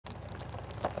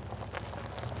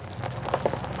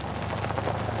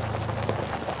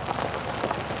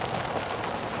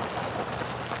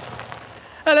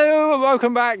Hello and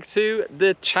welcome back to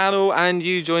the channel, and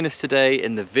you join us today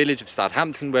in the village of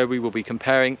Southampton where we will be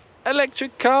comparing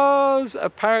electric cars.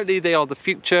 Apparently they are the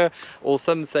future, or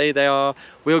some say they are.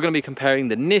 We're going to be comparing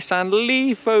the Nissan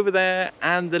Leaf over there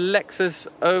and the Lexus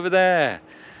over there.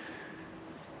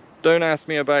 Don't ask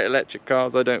me about electric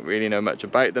cars, I don't really know much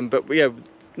about them, but we have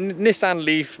Nissan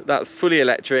Leaf, that's fully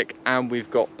electric, and we've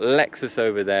got Lexus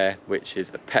over there, which is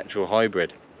a petrol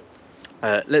hybrid.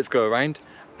 Let's go around,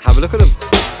 have a look at them.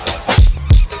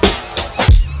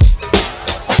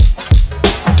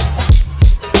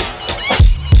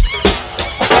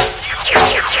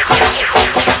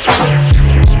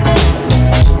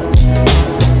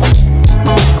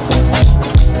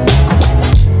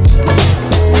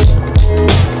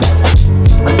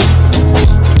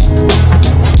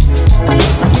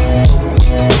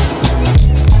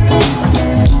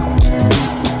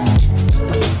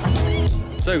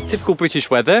 So, typical British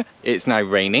weather, it's now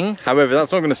raining. However,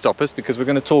 that's not going to stop us because we're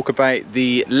going to talk about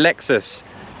the Lexus,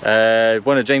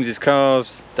 one of James's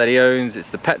cars that he owns. It's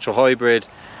the petrol hybrid,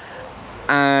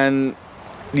 and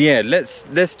yeah,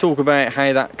 let's talk about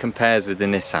how that compares with the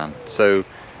Nissan. So,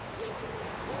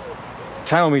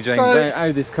 tell me, James,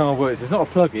 how this car works. It's not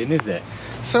a plug-in, is it?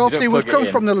 So obviously we've come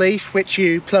from the Leaf, which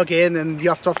you plug in and you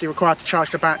have to obviously required to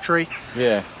charge the battery.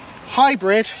 Yeah.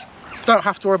 Hybrid, don't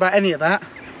have to worry about any of that.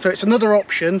 So it's another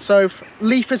option. So if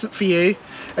Leaf isn't for you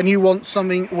and you want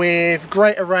something with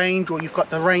greater range, or you've got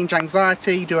the range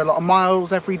anxiety, you do a lot of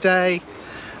miles every day,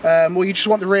 or you just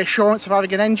want the reassurance of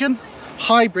having an engine,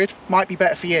 hybrid might be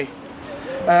better for you.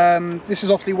 This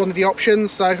is obviously one of the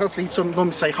options. So hopefully, when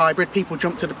we say hybrid, people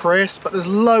jump to the Prius, but there's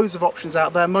loads of options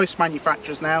out there. Most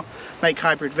manufacturers now make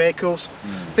hybrid vehicles.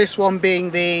 This one being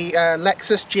the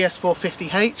Lexus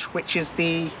GS450H, which is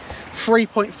the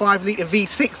 3.5 litre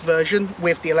V6 version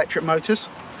with the electric motors.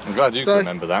 I'm glad you can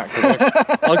remember that, because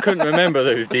I couldn't remember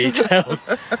those details.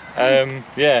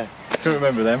 Yeah, couldn't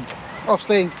remember them.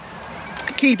 Obviously,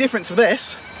 a key difference for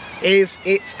this is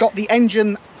it's got the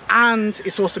engine and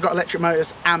it's also got electric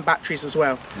motors and batteries as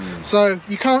well. So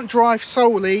you can't drive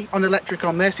solely on electric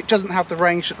on this. It doesn't have the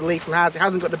range that the Leaf has. It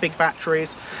hasn't got the big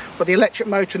batteries, but the electric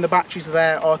motor and the batteries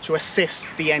there are to assist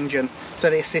the engine. So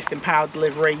they assist in power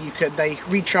delivery. They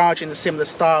recharge in a similar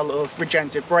style of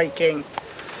regenerative braking.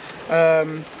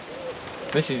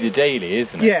 This is your daily,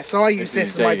 isn't it? Yeah, so I use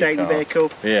this as my daily vehicle.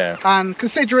 Yeah. And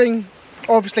considering,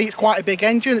 obviously, it's quite a big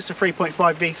engine, it's a 3.5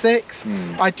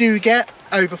 V6. I do get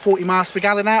over 40 miles per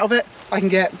gallon out of it. I can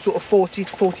get sort of 40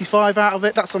 to 45 out of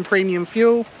it. That's on premium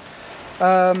fuel.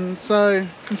 So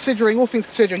considering, all things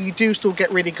considering, you do still get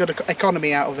really good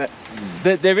economy out of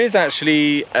it. There is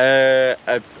actually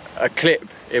a clip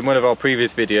in one of our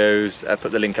previous videos. I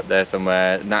put the link up there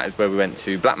somewhere, and that is where we went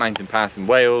to Black Mountain Pass in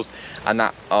Wales, and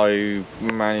that I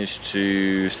managed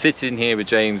to sit in here with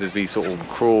James as we sort of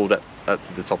crawled up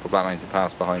to the top of Black Mountain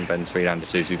Pass behind Ben's Freelander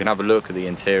 2, so you can have a look at the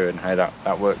interior and how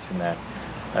that works in there.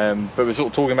 But we're sort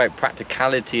of talking about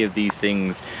practicality of these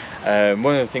things.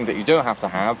 One of the things that you don't have to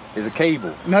have is a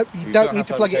cable. Nope, you don't need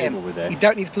to plug it in. You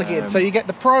don't need to plug it in. So you get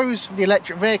the pros of the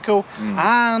electric vehicle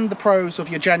and the pros of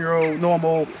your general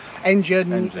normal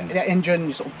engine,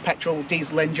 sort of petrol,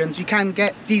 diesel engines. You can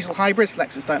get diesel hybrids.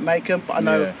 Lexus don't make them, but I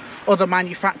know other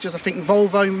manufacturers, I think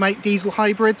Volvo make diesel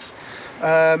hybrids.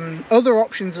 Other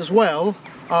options as well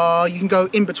are you can go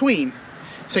in between.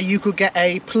 So you could get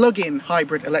a plug-in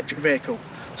hybrid electric vehicle.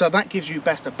 So that gives you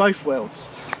best of both worlds.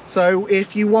 So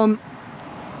if you want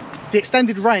the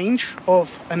extended range of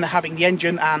having the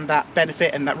engine and that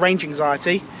benefit and that range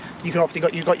anxiety, you can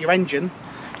obviously you've got your engine.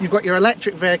 You've got your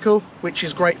electric vehicle, which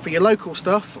is great for your local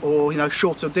stuff or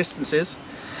shorter distances.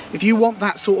 If you want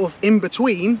that sort of in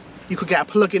between, you could get a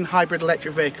plug-in hybrid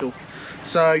electric vehicle.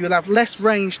 So you'll have less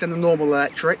range than the normal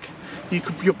electric.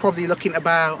 You're probably looking at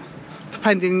about,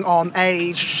 depending on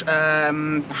age,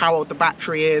 how old the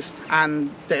battery is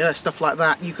and stuff like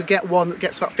that, you could get one that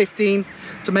gets about 15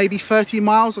 to maybe 30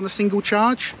 miles on a single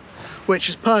charge, which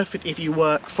is perfect if you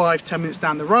work 5-10 minutes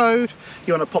down the road,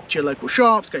 you want to pop to your local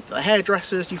shops, go to the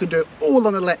hairdressers. You can do it all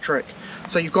on electric.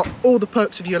 So you've got all the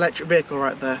perks of your electric vehicle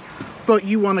right there. But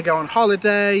you want to go on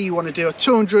holiday, you want to do a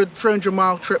 200-300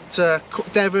 mile trip to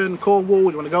Devon,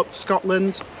 Cornwall, you want to go up to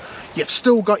Scotland, you've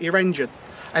still got your engine.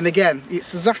 And again,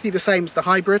 it's exactly the same as the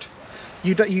hybrid.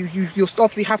 You'll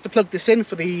obviously have to plug this in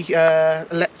for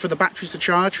the batteries to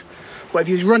charge. But if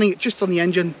you're running it just on the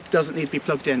engine, it doesn't need to be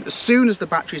plugged in. As soon as the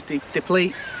batteries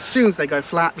deplete, as soon as they go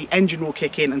flat, the engine will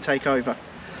kick in and take over.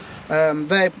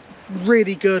 They're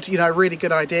really good, really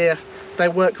good idea. They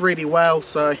work really well.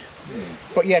 So,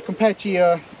 but yeah, compared to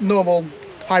your normal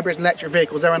hybrid and electric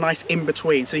vehicles, they're a nice in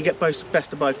between, so you get both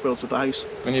best of both worlds with those.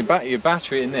 And your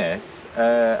battery in this,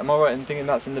 am I right in thinking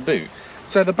that's in the boot?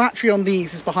 So the battery on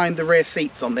these is behind the rear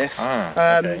seats on this.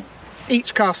 Okay.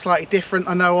 Each car's slightly different.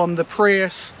 I know on the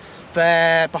Prius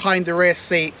they're behind the rear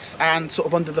seats and sort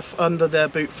of under the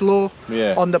boot floor.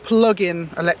 Yeah. On the plug-in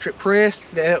electric Prius,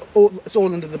 it's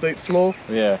all under the boot floor.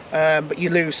 Yeah. But you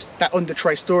lose that under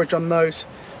tray storage on those.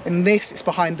 In this, it's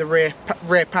behind the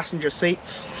rear passenger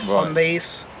seats on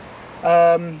these.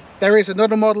 There is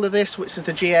another model of this, which is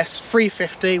the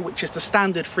GS350, which is the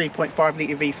standard 3.5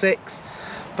 litre V6.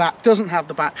 That doesn't have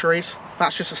the batteries.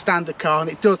 That's just a standard car, and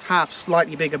it does have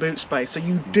slightly bigger boot space, so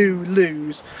you do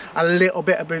lose a little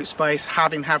bit of boot space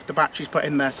having the batteries put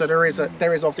in there. So there is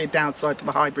obviously a downside to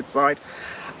the hybrid side,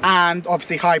 and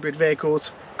obviously hybrid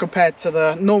vehicles compared to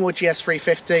the normal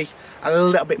GS350 a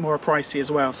little bit more pricey as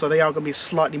well, so they are going to be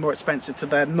slightly more expensive to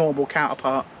their normal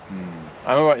counterpart.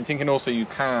 I'm alright in thinking also you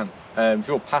can't, if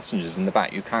you're passengers in the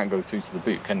back, you can't go through to the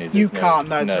boot, can you? You can't,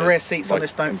 no, the rear seats on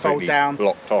this don't fold down.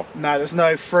 Blocked off. No, there's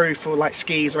no through for like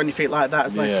skis or anything like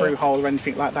that. There's no through hole or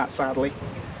anything like that, sadly.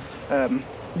 No,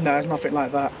 there's nothing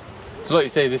like that. So like you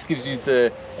say, this gives you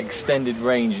the extended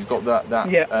range. You've got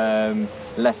that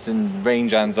lessened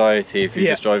range anxiety if you're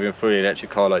just driving a fully electric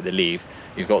car like the Leaf.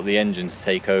 You've got the engine to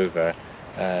take over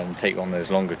and take on those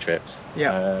longer trips.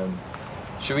 Yeah.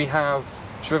 Should we have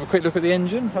a quick look at the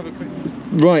engine?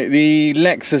 Right, the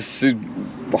Lexus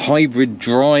hybrid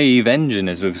drive engine,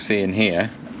 as we're seeing here.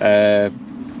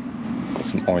 Got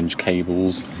some orange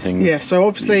cables and things. Yeah, so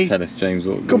obviously tell us, James,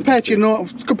 compared to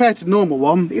the normal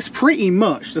one, it's pretty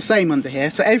much the same under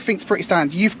here. So everything's pretty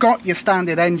standard. You've got your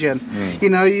standard engine. You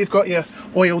know, you've got your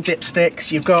oil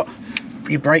dipsticks, you've got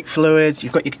your brake fluids,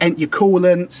 you've got your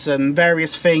coolants and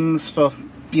various things for,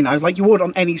 you know, like you would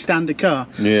on any standard car.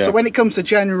 Yeah. So when it comes to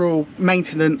general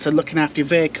maintenance and looking after your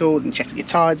vehicle and checking your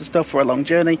tyres and stuff for a long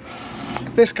journey,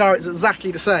 this car is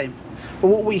exactly the same. But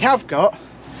what we have got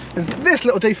is this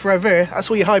little doofy over here. That's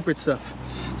all your hybrid stuff.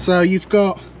 So you've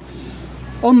got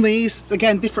on these,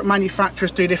 again, different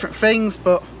manufacturers do different things,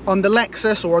 but on the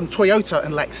Lexus or on Toyota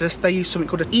and Lexus, they use something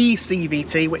called an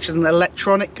eCVT, which is an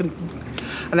electronic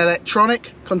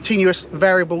continuous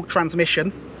variable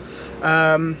transmission.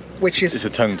 Which is... It's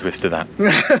a tongue twister, that.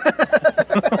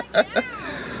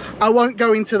 I won't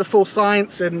go into the full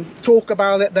science and talk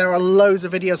about it. There are loads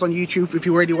of videos on YouTube if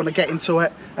you really want to get into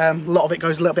it. A lot of it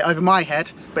goes a little bit over my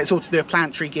head, but it's all to do with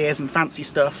planetary gears and fancy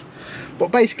stuff.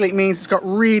 But basically it means it's got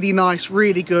really nice,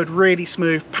 really good, really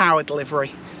smooth power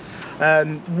delivery.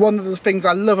 One of the things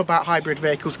I love about hybrid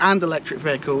vehicles and electric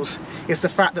vehicles is the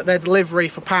fact that their delivery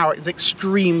for power is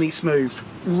extremely smooth,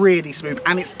 really smooth,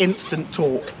 and it's instant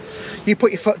torque. You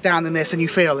put your foot down in this and you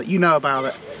feel it, you know about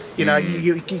it. You know,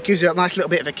 it gives you a nice little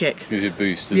bit of a kick. Gives you a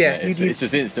boost, doesn't it? It's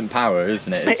just instant power,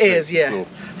 isn't it? It is, yeah. Cool.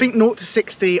 I think 0 to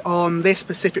 60 on this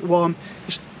specific one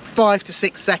is 5 to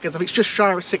 6 seconds. I think it's just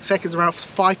shy of 6 seconds, around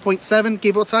 5.7,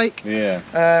 give or take. Yeah.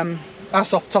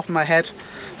 That's off the top of my head.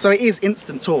 So it is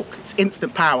instant torque, it's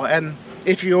instant power, and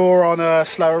if you're on a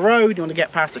slower road, you want to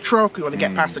get past the truck, you want to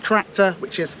get past the tractor,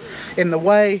 which is in the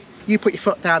way, you put your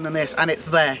foot down on this and it's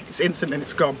there, it's instant and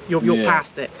it's gone, you're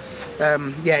past it.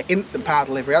 Yeah, instant power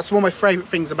delivery, that's one of my favourite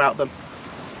things about them.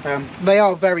 They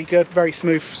are very good, very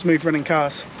smooth running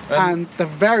cars, and they're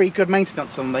very good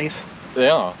maintenance on these. They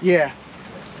are? Yeah.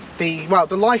 The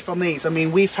life on these, I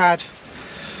mean, we've had,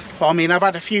 I've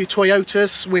had a few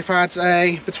Toyotas. We've had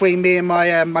between me and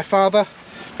my father.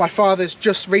 My father's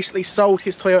just recently sold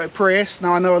his Toyota Prius.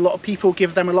 Now I know a lot of people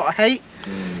give them a lot of hate.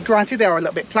 Granted, they are a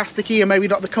little bit plasticky and maybe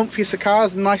not the comfiest of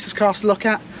cars, the nicest cars to look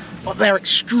at, but they're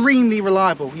extremely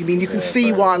reliable. You can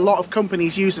see why a lot of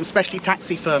companies use them, especially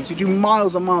taxi firms who do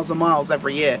miles and miles and miles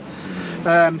every year.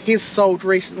 His sold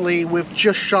recently with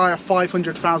just shy of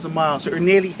 500,000 miles, so it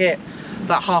nearly hit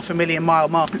that 500,000 mile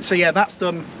mark. So yeah, that's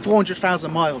done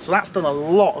 400,000 miles, so that's done a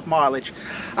lot of mileage,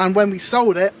 and when we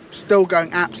sold it, still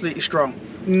going absolutely strong,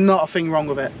 not a thing wrong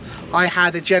with it. I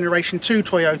had a generation 2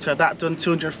 Toyota that done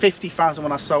 250,000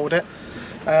 when I sold it.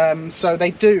 So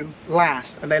they do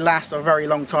last, and they last a very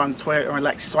long time, Toyota and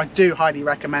Lexus, so I do highly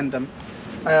recommend them.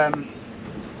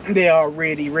 They are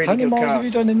really good cars. How many miles have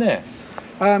you done in this?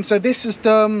 So this is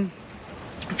done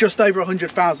just over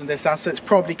 100,000 this has, so it's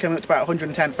probably coming up to about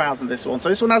 110,000 this one. So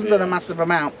this one hasn't done a massive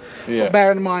amount, but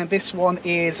bear in mind this one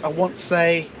is, I want to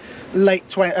say, late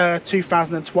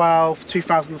 2012,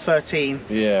 2013.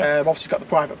 Obviously got the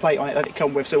private plate on it that it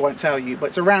come with, so it won't tell you, but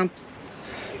it's around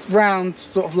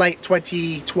sort of late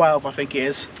 2012 I think it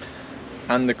is.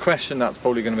 And the question that's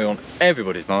probably going to be on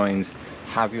everybody's minds,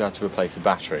 have you had to replace the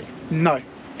battery? No.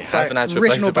 It so hasn't had to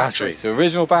replace the battery. So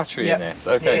original battery in this.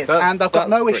 Okay, so and I've got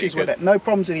no issues with it. No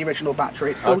problems with the original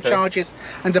battery. It still charges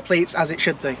and depletes as it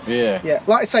should do. Yeah. Yeah.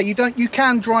 Like I say, you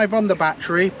can drive on the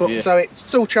battery, but so it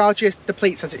still charges,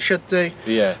 depletes as it should do.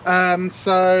 Yeah.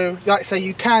 So like I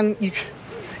say,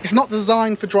 it's not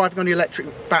designed for driving on the electric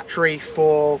battery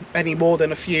for any more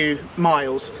than a few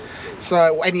miles.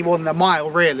 So any more than a mile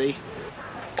really.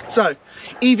 So,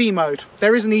 EV mode.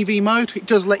 There is an EV mode. It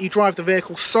does let you drive the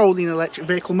vehicle solely in electric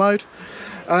vehicle mode.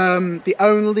 The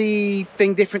only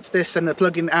thing different to this than the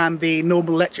plug-in and the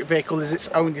normal electric vehicle is its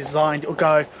own design. It'll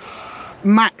go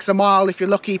max a mile if you're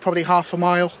lucky, probably half a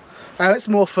mile. It's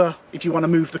more for if you want to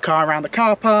move the car around the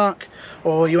car park,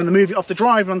 or you want to move it off the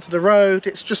drive onto the road.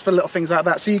 It's just for little things like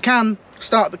that. So you can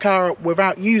start the car up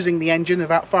without using the engine,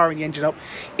 without firing the engine up,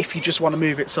 if you just want to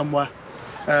move it somewhere.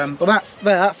 But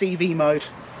that's EV mode.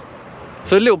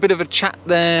 So a little bit of a chat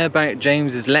there about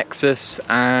James's Lexus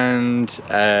and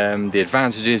the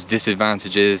advantages,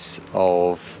 disadvantages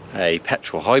of a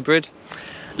petrol hybrid.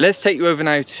 Let's take you over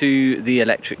now to the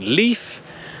electric Leaf,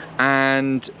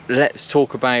 and let's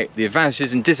talk about the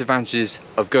advantages and disadvantages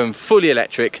of going fully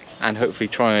electric, and hopefully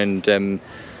try and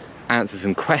answer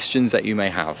some questions that you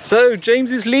may have. So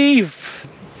James's Leaf,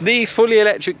 the fully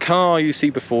electric car you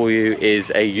see before you,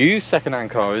 is a used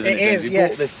second-hand car, isn't it? It is, you yes.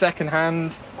 bought this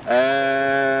second-hand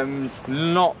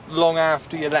not long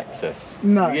after your Lexus.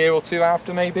 No. A year or two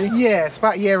after, maybe? Yeah, it's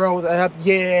about a year old, a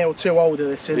year or two older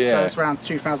this is, so it's around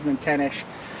 2010-ish.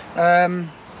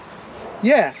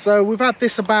 Yeah, so we've had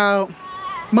this about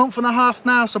a month and a half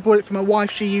now. So I bought it for my wife,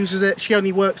 she uses it. She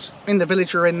only works in the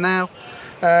village we're in now,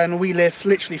 and we live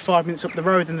literally 5 minutes up the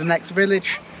road in the next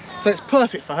village, so it's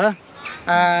perfect for her.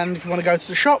 And if you want to go to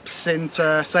the shops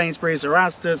into Sainsbury's or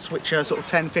Asda's, which are sort of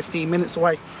 10-15 minutes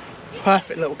away,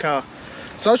 perfect little car.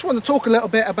 So I just want to talk a little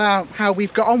bit about how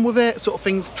we've got on with it, sort of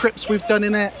things, trips we've done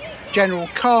in it, general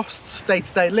costs,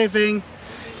 day-to-day living.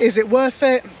 Is it worth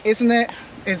it? Isn't it?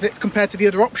 Is it compared to the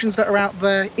other options that are out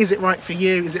there? Is it right for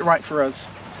you? Is it right for us?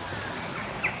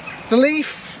 The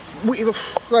Leaf, like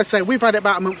I say, we've had it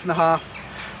about a month and a half.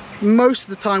 Most of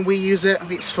the time we use it,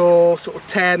 it's for sort of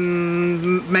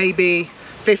 10, maybe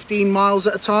 15 miles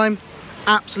at a time.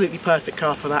 Absolutely perfect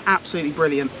car for that, absolutely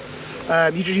brilliant.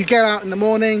 You get out in the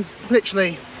morning,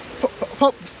 literally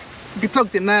be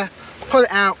plugged in there, pull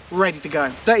it out, ready to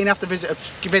go. Don't even have to visit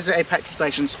a petrol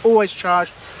station. It's always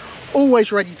charged,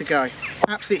 always ready to go.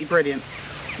 Absolutely brilliant.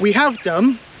 We have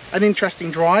done an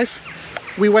interesting drive.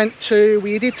 We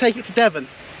did take it to Devon.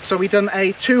 So we done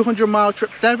a 200-mile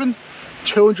trip to Devon,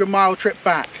 200-mile trip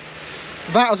back.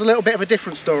 That was a little bit of a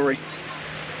different story.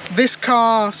 This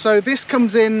car, so this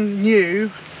comes in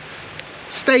new,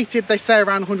 stated they say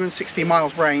around 160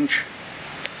 miles range.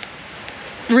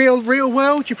 Real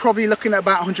world, you're probably looking at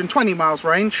about 120 miles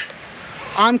range.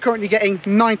 I'm currently getting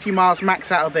 90 miles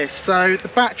max out of this, so the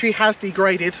battery has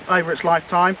degraded over its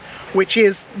lifetime, which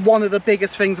is one of the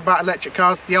biggest things about electric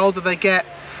cars. The older they get,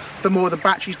 the more the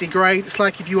batteries degrade. It's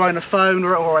like if you own a phone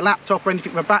or a laptop or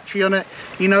anything with a battery on it,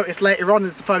 you notice later on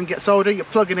as the phone gets older, you're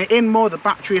plugging it in more, the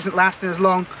battery isn't lasting as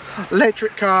long.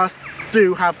 Electric cars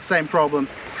do have the same problem.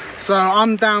 So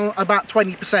I'm down about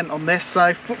 20% on this,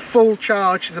 so full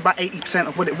charge is about 80%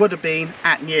 of what it would have been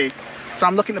at new. So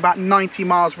I'm looking at about 90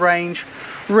 miles range.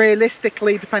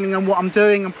 Realistically, depending on what I'm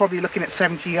doing, I'm probably looking at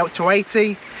 70 to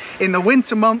 80. In the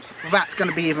winter months, that's going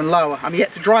to be even lower. I'm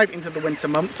yet to drive into the winter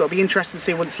months, so it'll be interesting to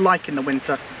see what it's like in the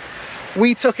winter.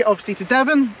 We took it obviously to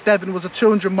Devon. Devon was a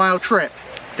 200-mile trip.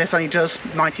 This only does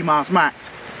 90 miles max.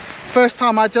 First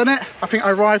time I'd done it, I think I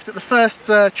arrived at the first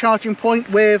charging point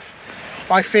with,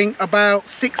 I think, about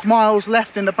 6 miles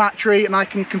left in the battery, and I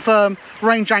can confirm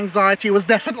range anxiety was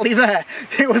definitely there.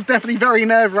 It was definitely very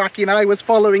nerve-wracking. I was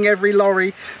following every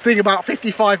lorry, doing about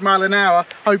 55 miles an hour,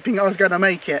 hoping I was going to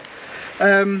make it.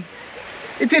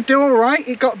 It did do all right.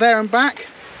 It got there and back.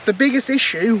 The biggest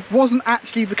issue wasn't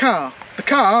actually the car. The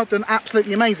car done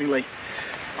absolutely amazingly.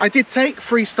 I did take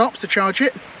 3 stops to charge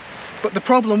it, but the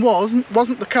problem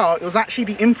wasn't the car. It was actually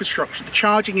the infrastructure. The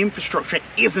charging infrastructure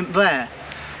isn't there.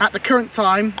 At the current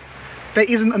time, there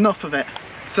isn't enough of it.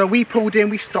 So we pulled in,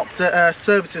 we stopped at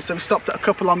services. So we stopped at a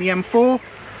couple on the M4,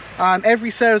 and every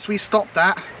service we stopped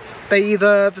at,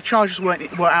 the chargers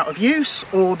were out of use,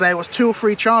 or there was 2 or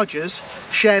 3 chargers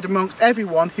shared amongst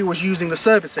everyone who was using the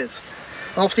services.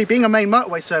 And obviously, being a main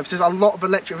motorway services, a lot of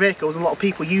electric vehicles, a lot of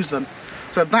people use them.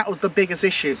 So that was the biggest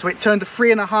issue. So it turned a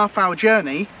 3.5-hour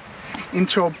journey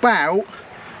into about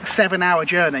a 7-hour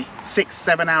journey,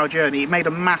 6-7 hour journey. It made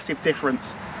a massive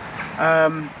difference.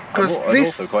 Because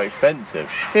this also quite expensive.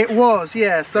 It was,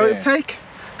 yeah. So it'd take,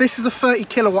 this is a 30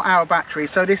 kilowatt hour battery.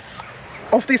 So this,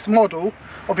 of this model,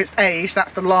 of its age,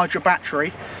 that's the larger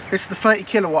battery. This is the 30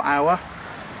 kilowatt hour.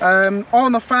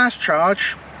 On a fast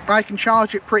charge, I can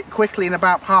charge it pretty quickly in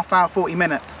about half hour, 40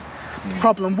 minutes. The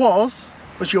problem was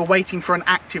you're waiting for an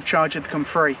active charger to come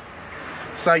free.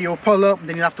 So you'll pull up and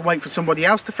then you'll have to wait for somebody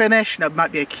else to finish, and there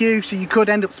might be a queue, so you could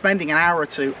end up spending an hour or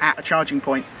two at a charging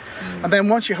point. And then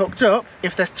once you're hooked up,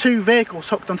 if there's two vehicles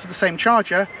hooked onto the same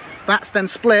charger, that's then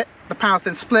split, the power's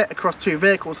then split across two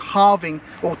vehicles, halving,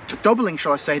 or doubling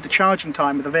shall I say, the charging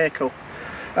time of the vehicle.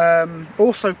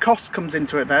 Also cost comes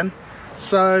into it then.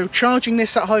 So charging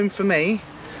this at home for me,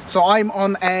 so I'm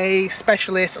on a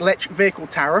specialist electric vehicle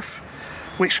tariff,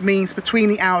 which means between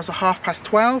the hours of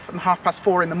 12:30 and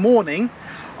 4:30 in the morning,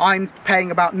 I'm paying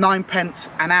about 9 pence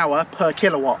an hour per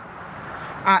kilowatt.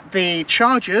 At the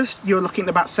chargers, you're looking at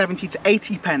about 70 to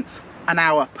 80 pence an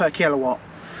hour per kilowatt.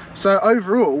 So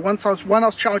overall, when I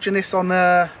was charging this on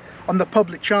the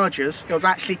public chargers, it was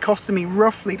actually costing me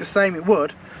roughly the same it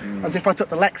would as if I took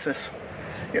the Lexus.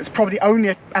 It's probably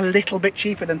only a little bit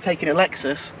cheaper than taking a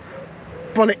Lexus,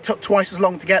 but it took twice as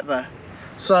long to get there.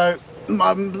 So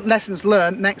lessons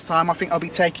learned, next time I think I'll be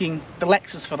taking the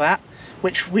Lexus for that,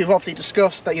 which we've obviously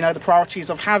discussed that, you know, the priorities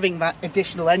of having that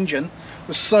additional engine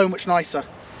was so much nicer.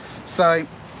 So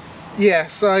yeah,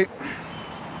 so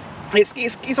it's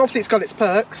obviously it's got its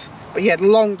perks, but yeah, the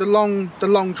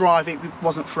long drive, it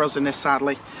wasn't for us in this,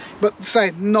 sadly. But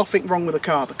say nothing wrong with the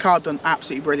car done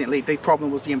absolutely brilliantly. The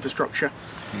problem was the infrastructure.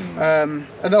 And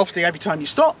obviously every time you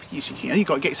stop, you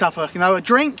got to get yourself a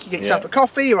drink, you get yourself a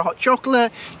coffee or a hot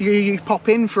chocolate, you pop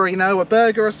in for a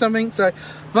burger or something. So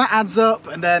that adds up,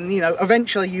 and then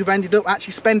eventually you've ended up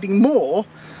actually spending more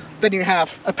than you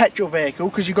have a petrol vehicle,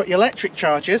 because you've got your electric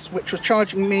chargers, which was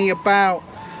charging me about,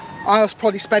 I was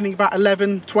probably spending about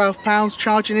 11-12 pounds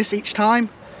charging this each time,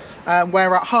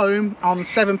 where at home on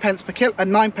 9 pence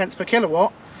per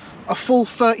kilowatt, a full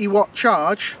 30 watt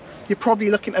charge, you're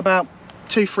probably looking at about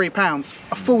 £2-3 pounds.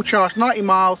 A full charge, 90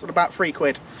 miles at about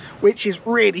 £3, which is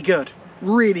really good,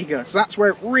 really good. So that's where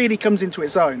it really comes into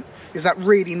its own, is that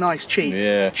really nice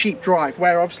cheap drive,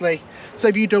 where obviously, so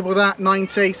if you double that,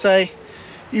 90, say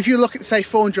if you look at say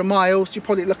 400 miles, you're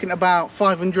probably looking at about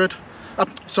 400 to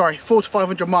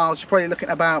 500 miles, you're probably looking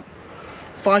at about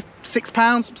 £6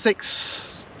 pounds,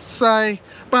 say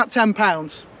about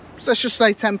 £10. So let's just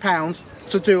say £10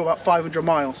 to do about 500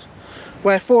 miles,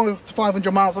 where 400 to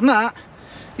 500 miles on that,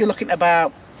 you're looking at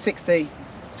about 60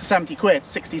 to 70 quid,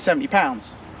 60-70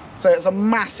 pounds. So it's a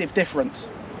massive difference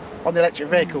on the electric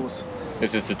vehicles.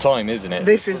 This is the time, isn't it?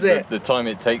 This is it. The time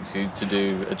it takes you to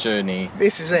do a journey,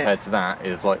 this is compared to that,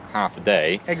 is like half a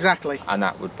day. Exactly. And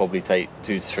that would probably take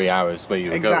 2 to 3 hours where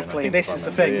you were going. Exactly. This is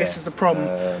the thing. This is the problem.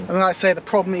 And like I say, the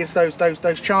problem is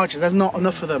those chargers. There's not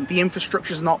enough of them. The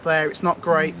infrastructure's not there. It's not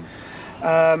great.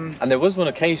 And there was one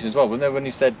occasion as well, wasn't there, when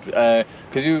you said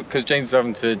because James was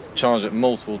having to charge at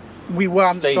multiple we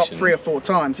wound stopped 3 or 4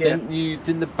 times. Yeah.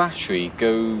 Didn't the battery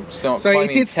go start? So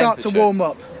it did start to warm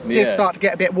up. It did start to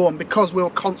get a bit warm because we were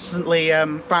constantly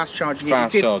fast charging it.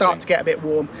 It did start to get a bit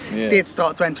warm. Yeah. It did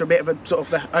start to enter a bit of a sort of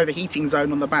the overheating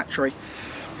zone on the battery.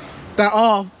 There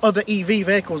are other EV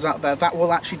vehicles out there that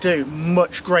will actually do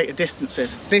much greater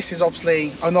distances. This is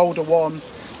obviously an older one.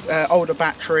 Older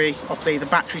battery, obviously the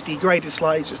battery's degraded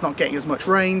slightly, so it's not getting as much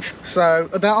range. So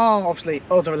there are obviously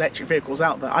other electric vehicles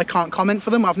out there. I can't comment for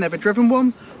them, I've never driven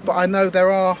one, but I know there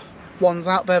are ones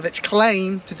out there that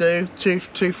claim to do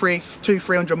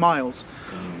 200-300 miles.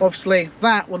 Obviously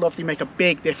that will obviously make a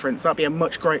big difference. That'll be a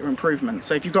much greater improvement.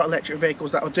 So if you've got electric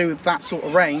vehicles that will do that sort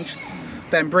of range,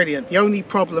 then brilliant. The only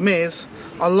problem is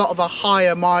a lot of the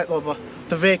higher mile, or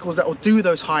the vehicles that will do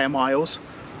those higher miles,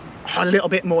 are a little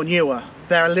bit more newer.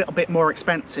 They're a little bit more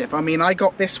expensive. I mean, I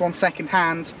got this one second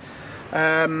hand,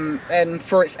 and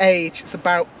for its age, it's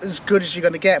about as good as you're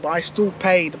going to get, but I still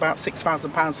paid about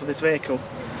 £6,000 for this vehicle.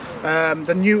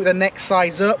 The next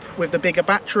size up with the bigger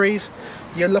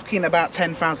batteries, you're looking at about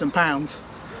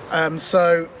 £10,000.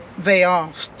 So they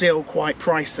are still quite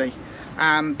pricey,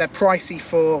 and they're pricey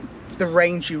for the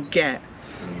range you get.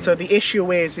 So the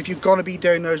issue is, if you're going to be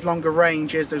doing those longer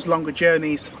ranges, those longer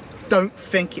journeys, don't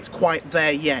think it's quite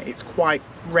there yet. It's quite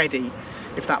ready,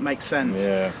 if that makes sense.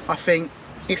 Yeah. I think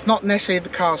it's not necessarily the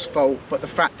car's fault, but the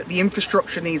fact that the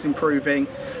infrastructure needs improving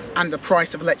and the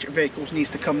price of electric vehicles needs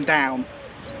to come down,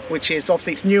 which is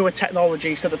obviously it's newer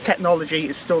technology, so the technology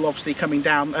is still obviously coming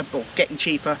down, or getting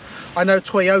cheaper. I know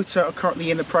Toyota are currently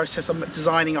in the process of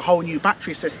designing a whole new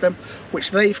battery system,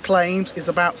 which they've claimed is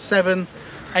about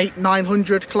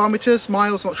 700-900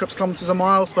 miles, not sure if it's kilometers or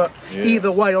miles, but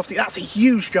either way, obviously that's a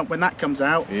huge jump when that comes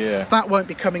out. That won't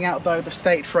be coming out though, the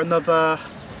state, for another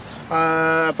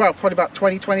well, probably about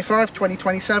 2025,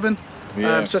 2027.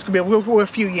 So it's going to be we're a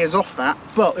few years off that.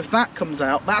 But if that comes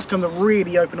out, that's going to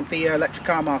really open up the electric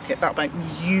car market. That'll make a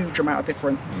huge amount of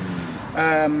difference.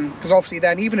 Because obviously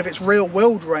then, even if its real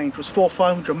world range was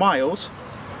 400-500 miles,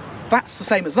 that's the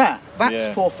same as that.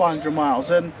 That's 400-500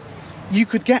 miles, and you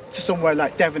could get to somewhere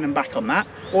like Devon and back on that.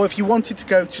 Or if you wanted to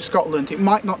go to Scotland, it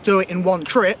might not do it in one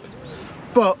trip,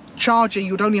 but charging,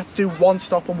 you would only have to do one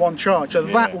stop and one charge. So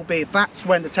that's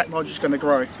when the technology is going to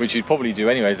grow. Which you'd probably do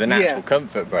anyway as a natural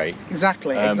comfort break.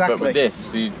 Exactly. But with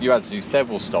this, you had to do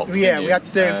several stops. Yeah, we had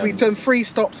to do. We've done 3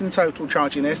 stops in total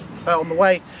charging this on the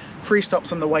way. 3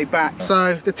 stops on the way back.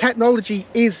 So the technology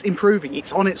is improving.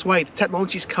 It's on its way. The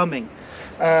technology is coming.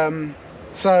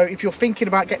 So if you're thinking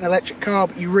about getting an electric car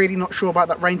but you're really not sure about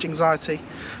that range anxiety,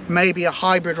 maybe a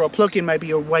hybrid or a plug-in may be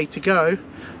your way to go,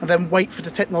 and then wait for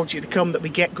the technology to come that we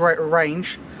get greater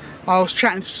range. I was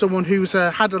chatting to someone who's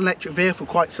had an electric vehicle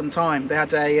for quite some time. They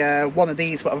had a one of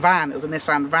these, but a van. It was a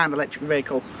Nissan van electric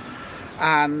vehicle,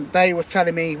 and they were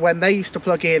telling me when they used to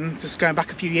plug in, just going back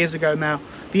a few years ago now,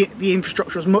 the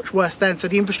infrastructure was much worse then. So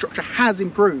the infrastructure has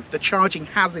improved, the charging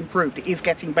has improved, it is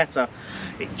getting better.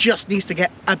 It just needs to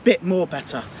get a bit more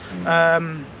better.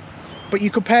 But you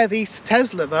compare these to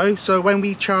Tesla though, so when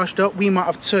we charged up, we might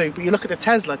have 2, but you look at the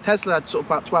Tesla had sort of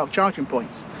about 12 charging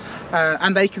points.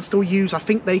 And they can still use, I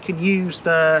think they can use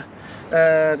the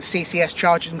CCS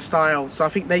charging style, so I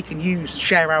think they can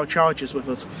share our chargers with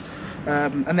us.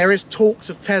 And there is talks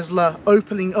of Tesla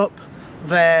opening up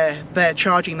their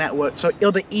charging network so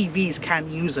other EVs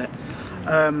can use it.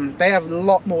 They have a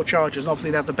lot more chargers, and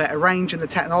obviously they have the better range and the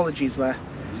technology's there.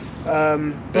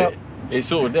 But it's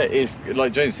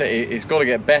like James said, it's got to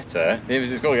get better.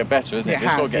 It's got to get better, isn't it?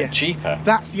 It's got to get cheaper.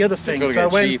 That's the other thing. It's got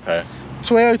to get cheaper.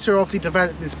 Toyota obviously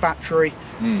developed this battery,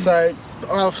 so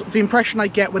the impression I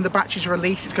get when the battery's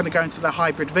released, it's going to go into the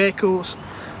hybrid vehicles.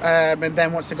 And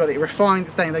then once they've got it refined,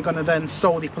 they're going to then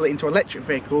solely pull it into electric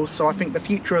vehicles. So I think the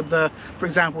future of for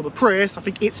example, the Prius, I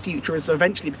think its future is to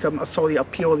eventually become a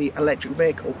purely electric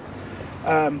vehicle.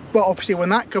 But obviously when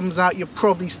that comes out, you're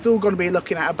probably still going to be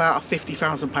looking at about a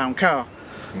 £50,000 car.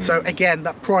 So again,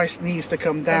 that price needs to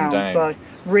come down. So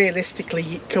realistically,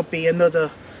 it could be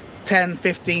another 10,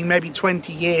 15, maybe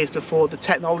 20 years before the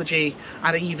technology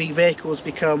and EV vehicles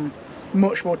become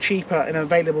much more cheaper and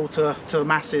available to the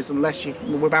masses,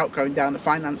 without going down the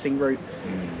financing route.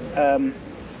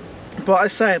 But I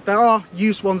say there are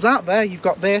used ones out there. You've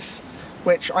got this,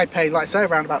 which I paid, like I say,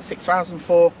 around about 6,000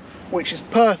 for, which is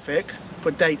perfect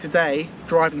for day-to-day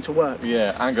driving to work.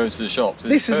 Yeah, and going to the shops.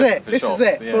 This is it.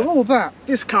 For all that,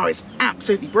 this car is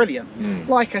absolutely brilliant.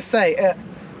 Like I say, at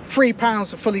 £3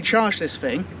 to fully charge this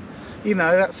thing, you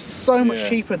know, that's so much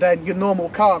cheaper than your normal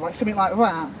car, like something like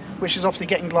that, which is obviously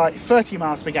getting like 30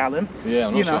 miles per gallon. Yeah,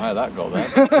 I'm not sure how that got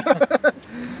there.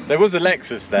 There was a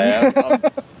Lexus there.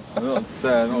 I'm not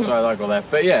sure how that got there.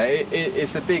 But yeah,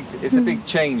 it's a big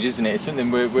change, isn't it? It's something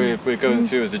we're going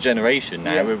through as a generation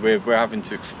now. We're having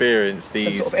to experience these.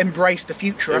 And sort of embrace the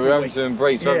future. We're having to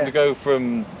embrace. We're having to go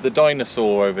from the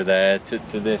dinosaur over there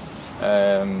to this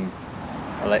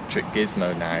electric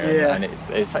gizmo now, and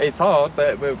it's hard,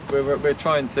 but we're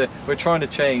trying to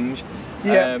change.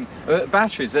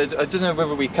 Batteries, I don't know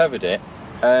whether we covered it.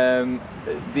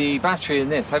 The battery in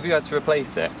this, have you had to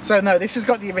replace it? So no, this has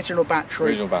got the original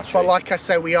battery. But like I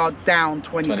said, we are down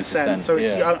 20%. So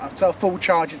it's so a full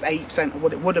charge is 80% of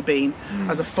what it would have been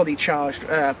as a fully charged,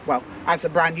 well, as a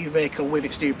brand new vehicle with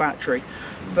its new battery.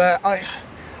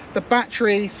 The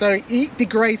battery, so it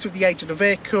degrades with the age of the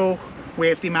vehicle,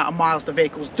 with the amount of miles the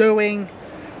vehicle's doing.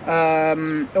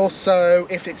 Also,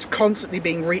 if it's constantly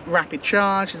being rapid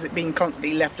charged, is it being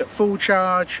constantly left at full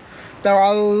charge? There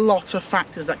are a lot of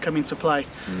factors that come into play.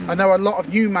 I know a lot of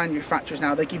new manufacturers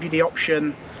now, they give you the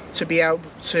option to be able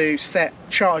to set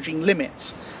charging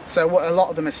limits. So what a lot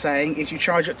of them are saying is you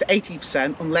charge up to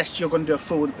 80% unless you're going to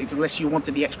do unless you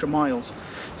wanted the extra miles.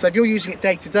 So if you're using it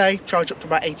day to day, charge up to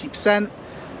about 80%.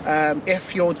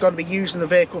 If you're going to be using the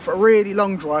vehicle for a really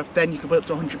long drive, then you can put up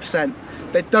to 100%.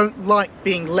 They don't like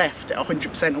being left at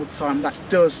 100% all the time. That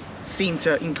does seem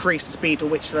to increase the speed at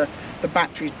which the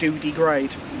batteries do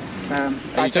degrade. And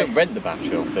you don't rent the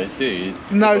battery off this, do you?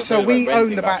 No, so we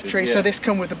own the battery, so this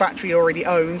comes with the battery already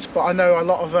owned. But I know a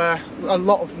lot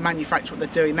of manufacturers, what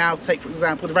they're doing now. Take for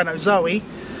example the Renault Zoe.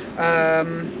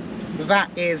 That's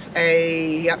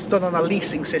done on a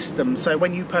leasing system. So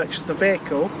when you purchase the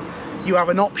vehicle, you have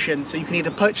an option. So you can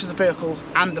either purchase the vehicle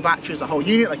and the battery as a whole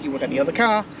unit like you would any other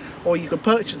car, or you could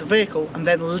purchase the vehicle and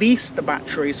then lease the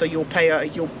battery. So you'll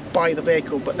buy the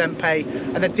vehicle but then pay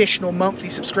an additional monthly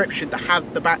subscription to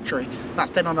have the battery.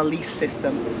 That's then on a lease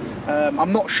system.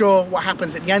 I'm not sure what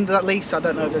happens at the end of that lease. I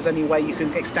don't know if there's any way you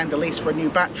can extend a lease for a new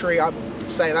battery. I would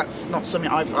say that's not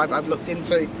something I've looked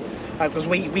into, because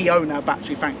we own our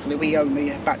battery. Thankfully we own the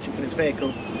battery for this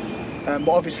vehicle. But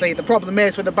obviously the problem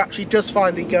is when the battery does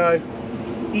finally go,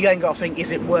 you then got to think,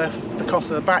 is it worth the cost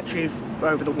of the battery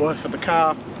over the worth of the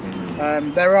car?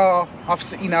 There are,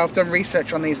 I've done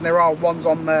research on these, and there are ones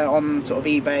on there on sort of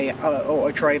eBay,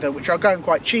 Auto Trader, which are going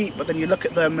quite cheap, but then you look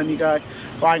at them and you go,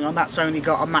 well, hang on, that's only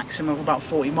got a maximum of about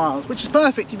 40 miles, which is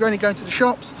perfect if you're only going to the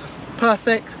shops,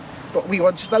 perfect. But we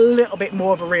want just a little bit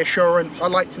more of a reassurance. I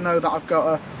like to know that I've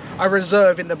got a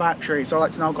reserve in the battery, so I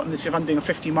like to know I've got this. If I'm doing a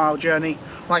 50-mile journey,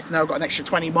 I like to know I've got an extra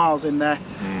 20 miles in there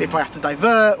if I have to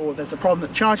divert, or there's a problem at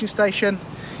the charging station.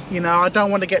 I don't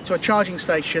want to get to a charging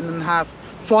station and have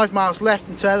 5 miles left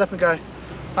and turn up and go,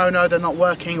 oh no, they're not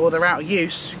working or they're out of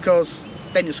use, because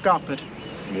then you're scarpered.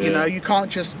 You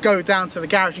can't just go down to the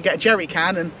garage and get a jerry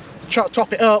can and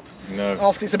top it up. No.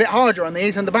 Often it's a bit harder on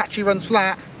these, and the battery runs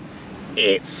flat.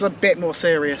 It's a bit more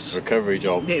serious. Recovery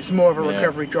job. It's more of a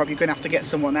recovery job. You're going to have to get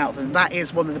someone out, and that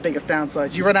is one of the biggest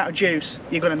downsides. You run out of juice,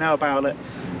 you're going to know about it.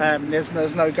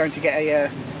 There's no going to get a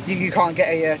you can't get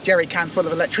a jerry can full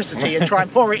of electricity and try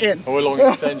and pour it in. Or long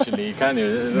extension, you can.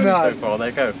 There's only so far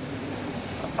they go.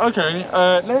 Okay,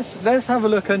 let's have a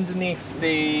look underneath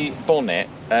the bonnet,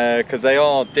 because they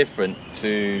are different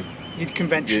to your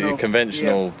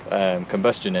conventional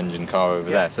combustion engine car over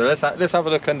there. So let's have a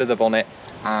look under the bonnet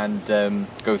and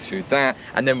go through that,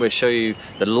 and then we'll show you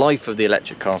the life of the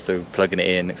electric car, so plugging it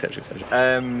in, etc,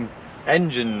 etc.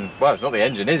 Engine, well, it's not the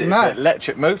engine, is it? No. It's an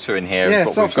electric motor in here. Yeah,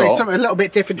 it's obviously something a little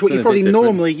bit different to what you're probably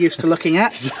normally used to looking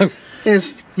at. So,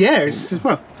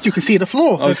 well, you can see the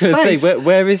floor. I was going to say,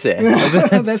 where is it?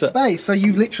 There's space. So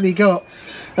you've literally got,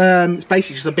 it's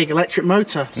basically just a big electric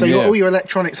motor. So you've got all your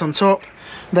electronics on top,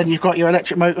 then you've got your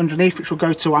electric motor underneath, which will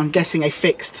go to, I'm guessing, a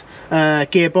fixed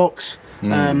gearbox.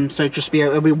 So just be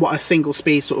a single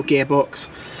speed sort of gearbox,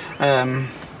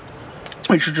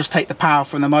 which will just take the power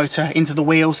from the motor into the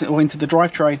wheels or into the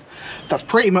drivetrain. That's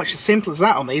pretty much as simple as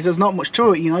that on these. There's not much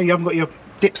to it. You haven't got your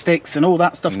dipsticks and all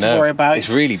that stuff to worry about. It's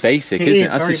really basic, isn't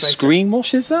it? That's a screen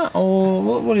wash, is that? Or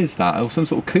what is that? Or some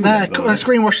sort of coolant?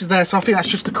 Screen wash is there, so I think that's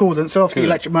just the coolant. So obviously the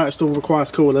electric motor still requires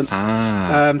coolant.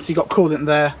 So you've got coolant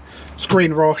there,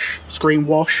 screen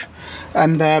wash,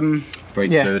 and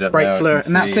brake fluid,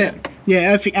 and that's it. Yeah,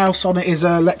 everything else on it is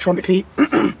electronically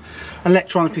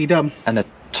done. And a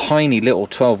tiny little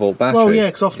 12-volt battery. Well, yeah,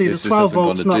 because obviously the 12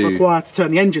 volt's not required to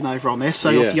turn the engine over on this, so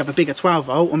if you have a bigger 12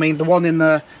 volt, I mean, the one in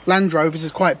the Land Rovers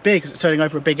is quite big because it's turning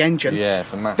over a big engine. Yeah,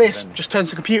 it's a massive This engine. just turns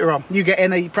the computer on. You get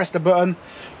in there, you press the button,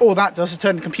 all that does is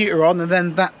turn the computer on, and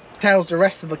then that tells the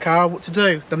rest of the car what to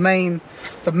do. The main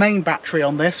battery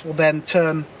on this will then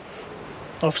turn,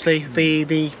 obviously,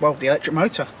 the electric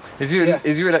motor. Is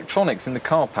your electronics in the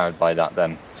car powered by that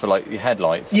then? So like your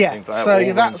headlights? Yeah, and things like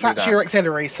so that's your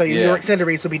auxiliaries. So your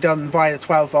auxiliaries will be done via the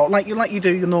 12 volt, like you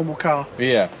do your normal car.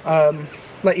 Yeah.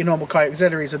 Like your normal car,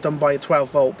 auxiliaries are done by a 12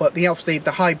 volt, but obviously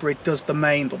the hybrid does the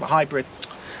main, or the hybrid,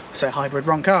 I say hybrid,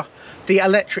 wrong car. The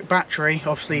electric battery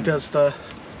obviously does the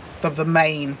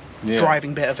main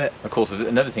driving bit of it. Of course,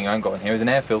 another thing I haven't got in here is an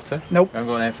air filter. Nope. I haven't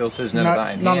got an air filter, there's none of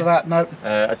that in here. None of that, no.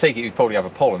 I take it you probably have a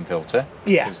pollen filter.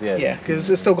 Yeah, because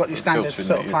it's still got your standard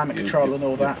sort of climate control and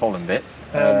all that. Pollen bits.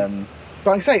 But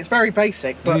like I say, it's very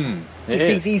basic, but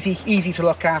it's easy to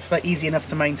look after, easy enough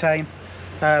to maintain.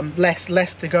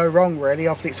 Less to go wrong really.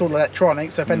 Obviously it's all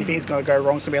electronic, so if anything is going to go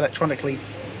wrong, it's going to be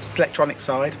electronic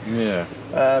side. Yeah.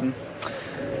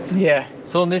 Yeah.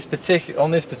 So on this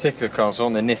particular car, so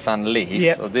on the Nissan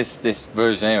Leaf, or this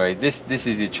version anyway, this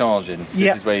is your charging.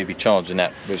 This is where you'll be charging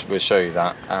at. We'll show you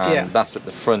that. And that's at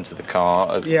the front of the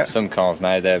car. Some cars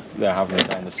now they're having it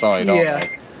down the side, aren't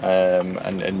they?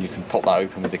 And you can pop that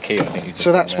open with the key. I think you just.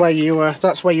 So that's where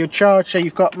you charge. So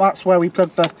that's where we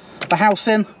plug the house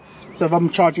in. So if I'm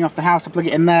charging off the house, I plug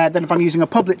it in there. Then if I'm using a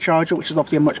public charger, which is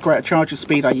obviously a much greater charging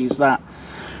speed, I use that.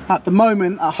 At the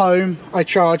moment, at home, I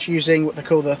charge using what they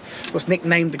call what's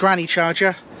nicknamed the granny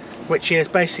charger, which is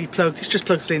basically plugged. It's just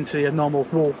plugged into a normal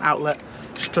wall outlet.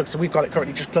 So we've got it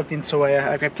currently just plugged into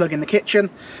a plug in the kitchen.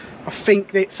 I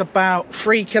think it's about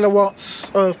 3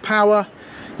 kilowatts of power.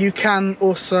 You can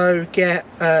also get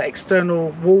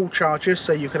external wall chargers,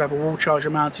 so you could have a wall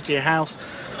charger mounted to your house.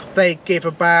 They give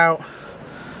about,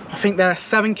 I think they're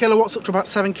 7 kilowatts, up to about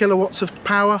 7 kilowatts of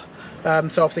power.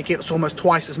 So obviously it gives almost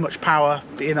twice as much power,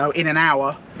 you know, in an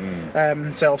hour.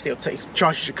 So obviously it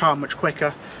charges your car much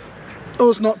quicker.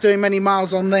 Us not doing many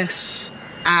miles on this,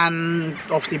 and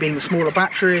obviously being the smaller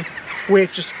battery,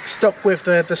 we've just stuck with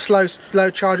the slow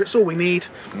charger. It's all we need.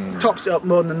 Tops it up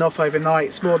more than enough overnight.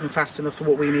 It's more than fast enough for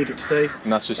what we need it to do.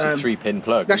 And that's just a 3-pin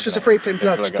plug. That's just a 3-pin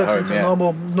plug. Just plugs into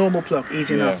a normal plug,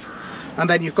 easy enough. And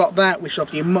then you've got that, which is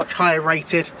obviously much higher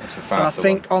rated. That's a and faster I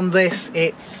think one. on this,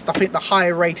 I think the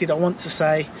higher rated, I want to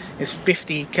say, is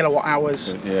 50 kilowatt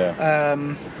hours.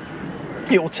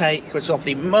 It will take, which is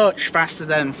obviously much faster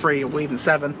than 3 or even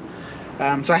 7.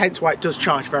 So hence why it does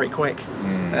charge very quick.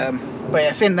 But yeah,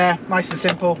 it's in there, nice and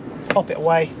simple. Pop it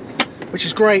away, which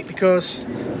is great because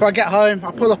if I get home,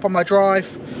 I pull up on my drive.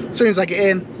 As soon as I get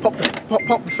in, pop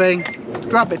the thing,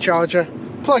 grab the charger,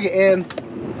 plug it in,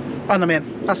 and I'm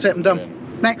in. That's it, I'm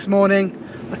done. Next morning,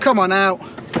 I come on out,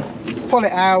 pull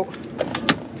it out,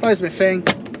 close my thing,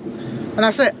 and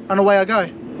that's it. And away I go.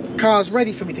 Car's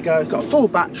ready for me to go. It's got a full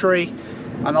battery.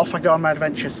 And off I go on my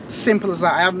adventures. Simple as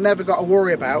that. I have never got to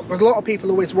worry about, because a lot of people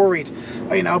are always worried,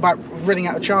 you know, about running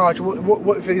out of charge.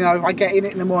 What if, you know, I get in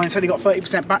it in the morning, it's only got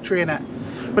 30% battery in it?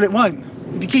 But it won't.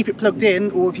 If you keep it plugged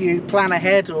in, or if you plan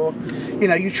ahead, or, you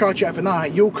know, you charge it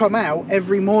overnight, you'll come out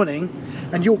every morning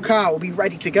and your car will be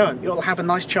ready to go. It'll have a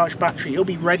nice charged battery. You'll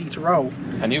be ready to roll.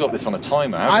 And you got this on a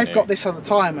timer, haven't I've you? got this on a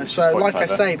timer. So like I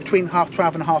say, between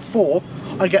 12:30 and 4:30,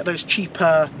 I get those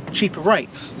cheaper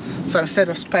rates. So instead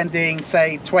of spending,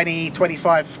 say,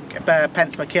 20-25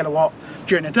 pence per kilowatt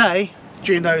during the day,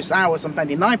 during those hours I'm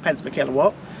spending 9 pence per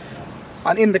kilowatt.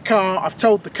 And in the car, I've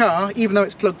told the car, even though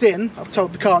it's plugged in, I've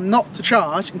told the car not to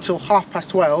charge until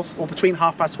 12:30, or between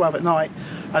 12:30 at night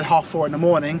and 4:30 in the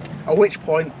morning, at which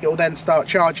point it'll then start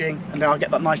charging, and then I'll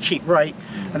get that nice cheap rate,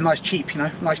 and nice cheap, you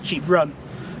know, nice cheap run.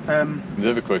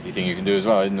 The other quirky thing you can do as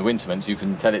well in the winter months, you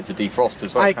can tell it to defrost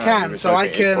as well. I can, so I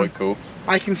can. Quite cool.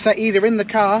 I can set either in the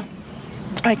car,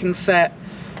 I can set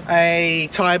a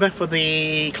timer for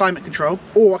the climate control,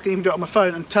 or I can even do it on my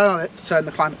phone and turn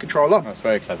the climate control on. That's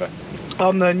very clever.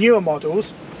 On the newer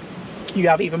models, you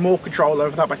have even more control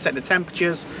over that by setting the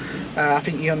temperatures. I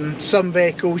think on some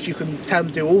vehicles you can tell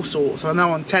them to do all sorts. I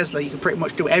know on Tesla you can pretty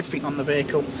much do everything on the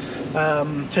vehicle.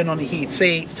 Turn on the heated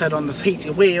seats, turn on the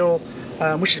heated wheel,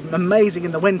 which is amazing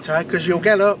in the winter, because you'll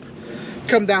get up,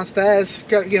 come downstairs,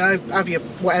 go, you know, have your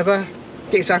whatever,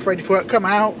 get yourself ready for work, come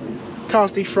out,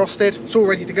 car's defrosted, it's all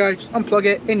ready to go, just unplug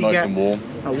it, in you nice get, and warm.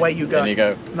 and away you go. In you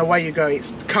go. And away you go.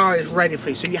 The car is ready for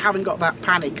you, so you haven't got that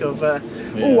panic of,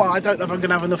 oh, I don't know if I'm going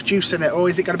to have enough juice in it, or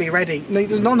is it going to be ready? No,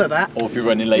 there's none of that. Or if you're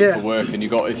running late for work and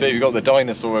you've got the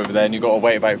dinosaur over there and you've got to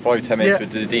wait about 5-10 minutes for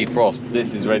it to defrost,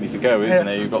 this is ready to go, isn't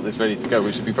it? You've got this ready to go,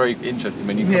 which would be very interesting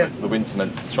when you come back to the winter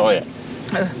months to try it.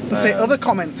 Other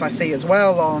comments I see as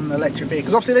well on electric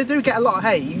vehicles, obviously they do get a lot of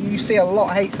hate. You see a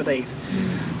lot of hate for these.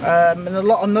 And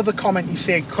another comment you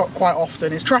see quite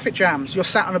often is traffic jams. You're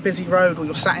sat on a busy road, or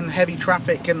you're sat in heavy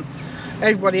traffic, and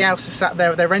everybody else is sat there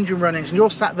with their engine running, and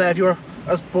you're sat there,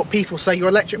 as what people say, your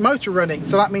electric motor running.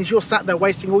 So that means you're sat there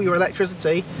wasting all your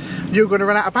electricity, and you're going to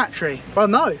run out of battery. Well,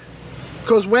 no,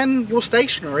 because when you're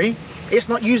stationary, it's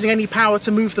not using any power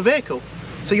to move the vehicle.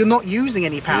 So you're not using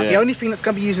any power. The only thing that's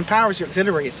going to be using power is your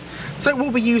auxiliaries. So it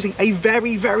will be using a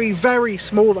very, very, very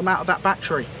small amount of that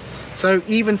battery. So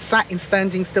even sat in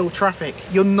standing still traffic,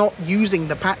 you're not using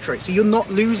the battery, so you're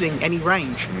not losing any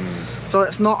range. So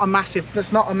it's not a massive,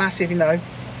 you know,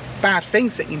 bad thing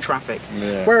sitting in traffic.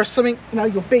 Whereas something, you know,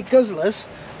 your big guzzlers,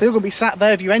 they're going to be sat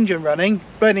there with your engine running,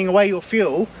 burning away your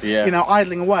fuel, you know,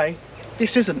 idling away.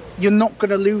 This isn't. You're not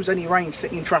going to lose any range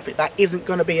sitting in traffic. That isn't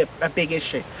going to be a big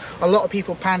issue. A lot of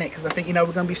people panic because I think, you know,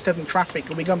 we're going to be stuck in traffic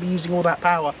and we're going to be using all that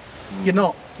power. You're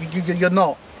not. You're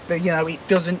not. You know, it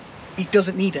doesn't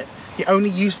need it. You only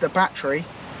use the battery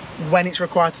when it's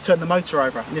required to turn the motor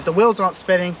over. And if the wheels aren't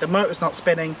spinning, the motor's not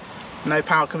spinning, no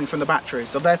power coming from the battery.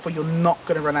 So therefore, you're not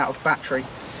going to run out of battery.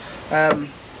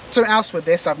 Something else with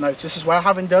this I've noticed as well,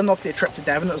 having done obviously a trip to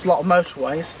Devon, there's a lot of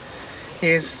motorways,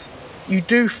 is you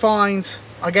do find,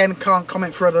 again, can't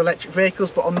comment for other electric vehicles,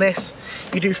 but on this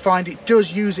you do find it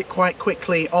does use it quite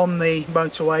quickly on the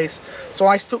motorways. So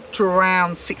I stuck to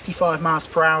around 65 miles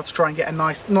per hour to try and get a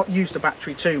nice, not use the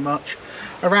battery too much.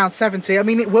 Around 70, I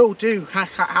mean, it will do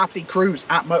happily cruise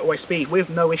at motorway speed with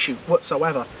no issue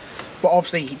whatsoever. But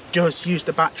obviously it does use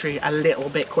the battery a little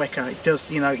bit quicker. It does,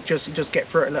 you know, it does get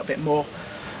through it a little bit more.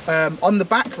 On the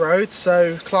back road,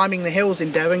 so climbing the hills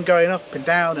in Devon, going up and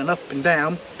down and up and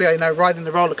down, you know, riding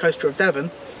the roller coaster of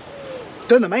Devon,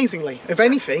 done amazingly. If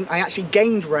anything, I actually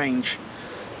gained range.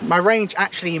 My range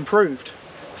actually improved.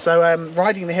 So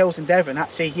riding the hills in Devon,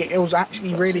 actually, it was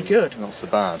actually really good. Not so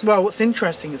bad. Well, what's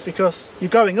interesting is because you're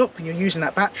going up and you're using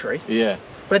that battery. Yeah.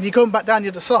 But you're going back down the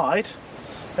other side,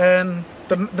 the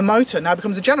motor now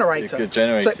becomes a generator. It's a good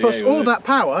generator. So it puts all that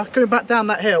power, going back down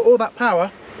that hill, all that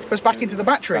power goes back into the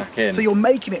battery. Back in. So you're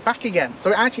making it back again.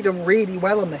 So it actually done really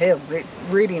well on the hills. It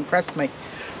really impressed me.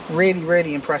 Really,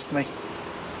 really impressed me.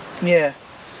 Yeah.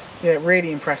 Yeah, it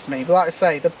really impressed me. But like I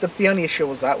say, the only issue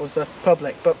was the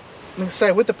public. But like I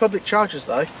say, with the public chargers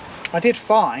though, I did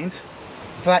find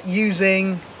that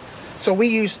using, so we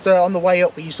used on the way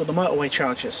up, we used all the motorway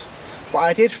chargers. But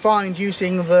I did find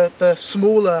using the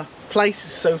smaller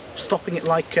places, so stopping at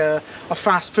like a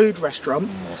fast food restaurant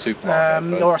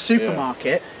or a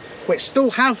supermarket, which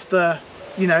still have the,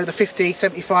 you know, the 50,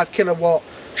 75 kilowatt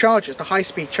chargers, the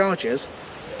high-speed chargers,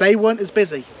 they weren't as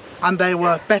busy and they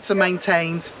were better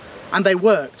maintained and they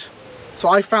worked. So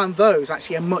I found those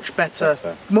actually a much better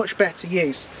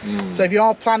use. So if you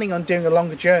are planning on doing a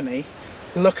longer journey,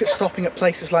 look at stopping at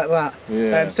places like that.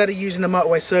 Instead of using the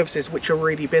motorway services, which are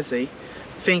really busy,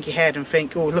 think ahead and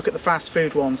think, oh, look at the fast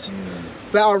food ones.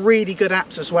 There are really good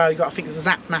apps as well. You've got, I think, the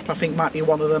Zap Map, I think, might be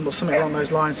one of them, or something along those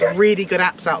lines. So really good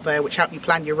apps out there which help you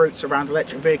plan your routes around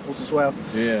electric vehicles as well,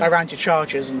 around your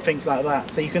chargers and things like that.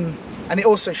 So you can, and it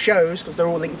also shows, because they're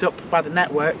all linked up by the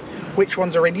network, which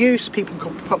ones are in use. People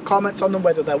can put comments on them,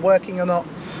 whether they're working or not.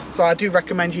 So I do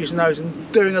recommend using those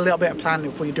and doing a little bit of planning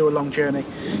before you do a long journey.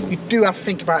 You do have to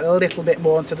think about it a little bit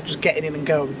more instead of just getting in and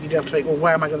going. You do have to think, well,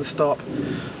 where am I going to stop?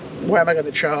 Where am I going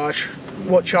to charge?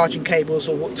 What charging cables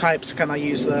or what types can I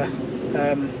use there?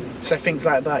 So things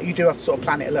like that. You do have to sort of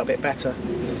plan it a little bit better.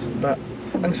 But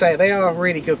like I say, they are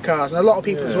really good cars, and a lot of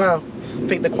people as well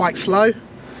think they're quite slow.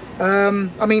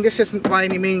 I mean, this isn't by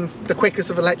any means the quickest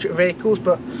of electric vehicles,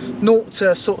 but 0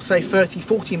 to sort of say 30,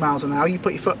 40 miles an hour, you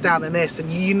put your foot down in this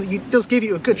and it does give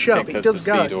you a good shove. It does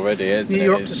go. Already, isn't it?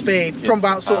 You're up to speed. From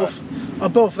about sort of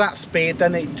above that speed,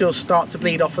 then it does start to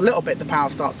bleed off a little bit. The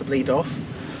power starts to bleed off.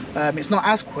 It's not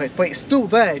as quick, but it's still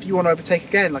there if you want to overtake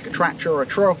again, like a tractor or a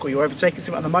truck, or you're overtaking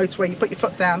something on the motorway. You put your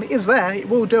foot down, it is there, it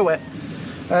will do it.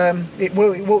 It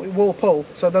will pull.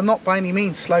 So they're not by any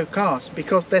means slow cars,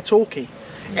 because they're torquey.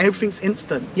 Everything's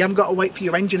instant. You haven't got to wait for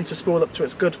your engine to spool up to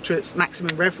its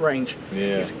maximum rev range.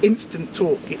 It's instant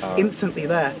torque. It's instantly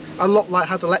there. A lot like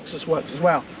how the Lexus works as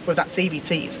well with that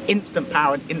CVT. It's instant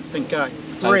power and instant go.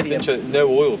 Brilliant. No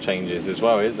oil changes as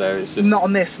well, is there? It's just not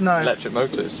on this. No. Electric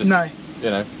motor. It's just you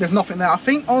know. There's nothing there. I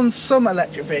think on some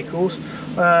electric vehicles,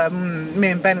 me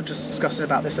and Ben were just discussing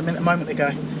about this a moment ago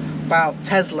about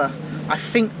Tesla. I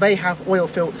think they have oil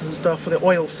filters and stuff for the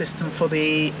oil system for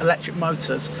the electric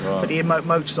motors, but the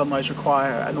motors on those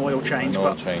require an oil change.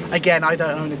 Again, I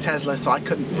don't own a Tesla, so I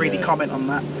couldn't really comment on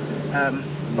that.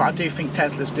 But I do think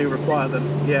Teslas do require them.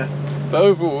 But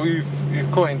overall,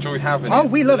 you've quite enjoyed having it. Oh,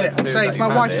 we love it. I'd say it's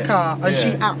my wife's car, and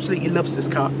she absolutely loves this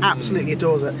car. Absolutely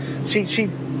adores it. She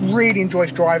really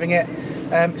enjoys driving it.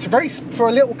 It's for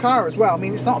a little car as well. I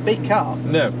mean, it's not a big car.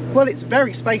 No. Well, it's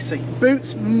very spacey.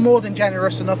 Boot's more than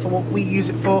generous enough for what we use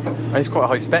it for. And it's quite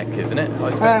high spec, isn't it?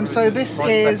 So this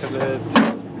is.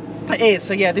 It is.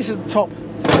 So yeah, this is the top.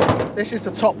 This is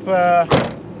the top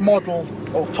model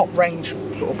or top range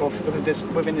sort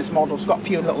of within this model. It's got a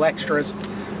few little extras.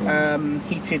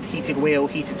 Heated wheel,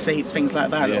 heated seats, things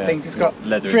like that. Little things. It's got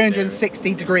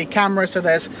 360-degree camera, so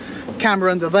there's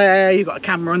camera under there. You've got a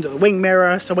camera under the wing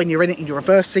mirror, so when you're in it and you're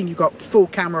reversing, you've got full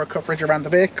camera coverage around the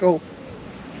vehicle.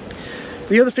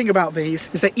 The other thing about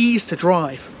these is they're easy to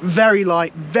drive. Very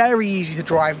light, very easy to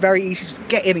drive, very easy to just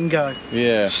get in and go.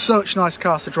 Such nice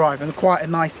cars to drive, and quite a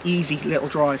nice, easy little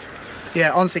drive.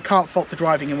 Honestly, can't fault the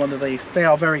driving in one of these. They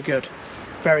are very good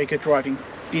driving.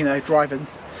 You know, driving.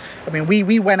 I mean,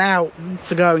 we went out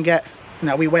to go and get,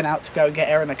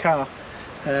 air in the car.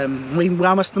 I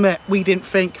must admit, we didn't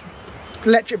think,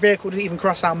 electric vehicle didn't even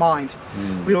cross our mind.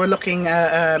 We were looking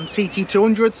at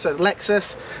CT200s, so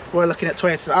Lexus. We were looking at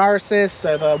Toyota Yaris,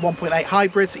 so the 1.8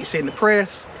 hybrids that you see in the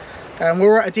Prius. And we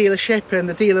were at a dealership, and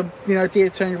the dealer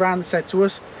turned around and said to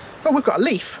us, oh, we've got a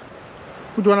Leaf.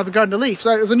 Would you want to have a go in the Leaf?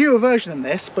 So it was a newer version than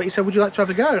this, but he said, would you like to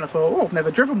have a go? And I thought, oh, I've never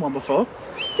driven one before.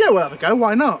 Yeah, we'll have a go,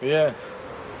 why not?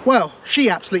 Well, she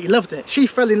absolutely loved it. She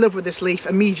fell in love with this Leaf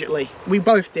immediately. We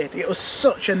both did. It was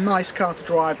such a nice car to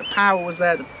drive. The power was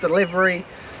there, the delivery,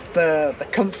 the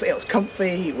comfort. It was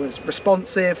comfy, it was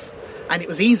responsive, and it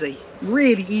was easy.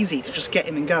 Really easy to just get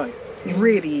in and go.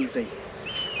 Really easy.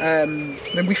 Then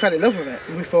we fell in love with it,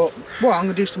 and we thought, well, I'm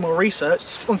going to do some more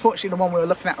research. Unfortunately, the one we were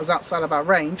looking at was outside of our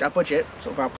range, our budget,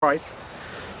 sort of our price.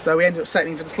 So we ended up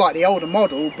settling for the slightly older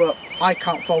model, but I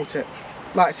can't fault it.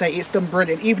 like I say, it's done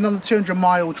brilliant. Even on the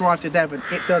 200-mile drive to Devon,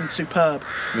 it done superb.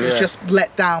 Yeah. It's just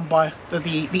let down by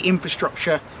the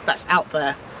infrastructure that's out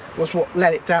there was what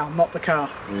let it down, not the car.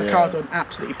 The car done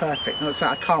absolutely perfect. And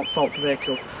I can't fault the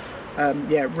vehicle.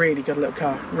 Yeah, really good little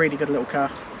car. Really good little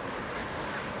car.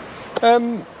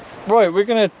 Right, we're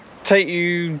gonna take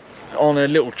you on a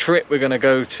little trip. We're gonna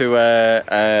go to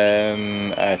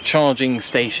a charging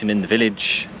station in the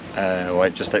village. Or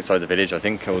just outside the village, I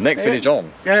think, or next village on.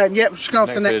 Yeah, we're just going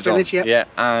to the next village, yeah. Yeah,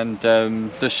 and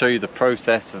just show you the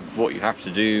process of what you have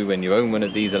to do when you own one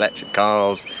of these electric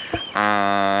cars,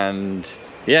 and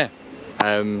yeah,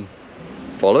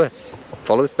 follow us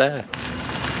there.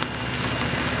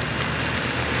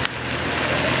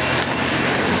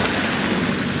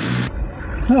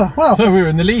 Oh, well. So we're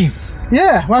in the Leaf.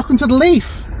 Yeah, welcome to the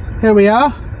Leaf. Here we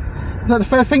are. So the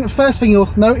first thing you'll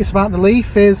notice about the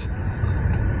Leaf is,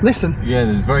 listen.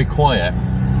 Yeah, it's very quiet.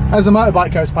 As a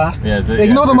motorbike goes past. Yeah,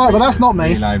 ignore the motorbike, but that's not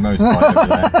me. Really loud motorbike over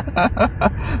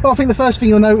there. Well, I think the first thing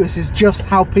you'll notice is just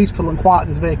how peaceful and quiet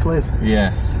this vehicle is.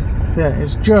 Yes. Yeah,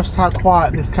 it's just how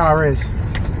quiet this car is.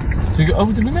 So,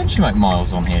 did we mention about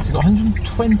miles on here? So, you've got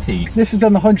 120. This has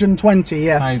done 120,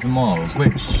 yeah. 1,000 miles,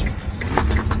 which.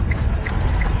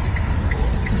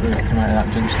 Come out of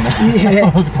that junction there. Yeah.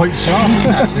 That was quite sharp,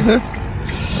 actually.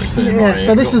 Yeah,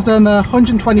 so this has done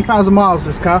 120,000 miles,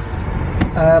 this car.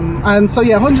 And so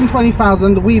yeah,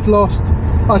 120,000, we've lost,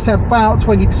 like I said, about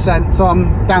 20%, so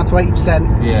I'm down to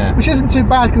 80%. Yeah. Which isn't too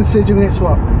bad considering it's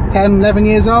what, 10, 11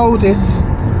 years old. It's,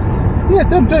 yeah,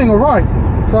 they're doing all right.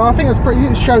 So I think it's pretty,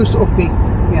 it shows sort of the,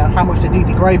 you know, how much they do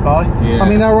degrade by. Yeah. I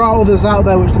mean, there are others out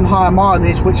there which done higher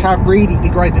mileage, which have really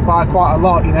degraded by quite a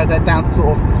lot. You know, they're down to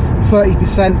sort of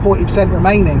 30%, 40%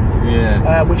 remaining.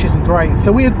 Yeah. Which isn't great.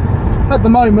 So we're, at the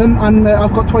moment,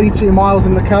 I've got 22 miles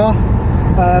in the car.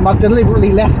 I've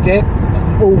deliberately left it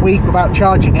all week without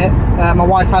charging it. My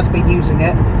wife has been using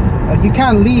it. You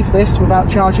can leave this without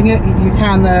charging it. You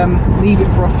can leave it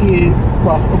for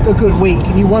a good week,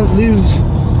 and you won't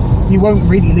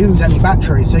really lose any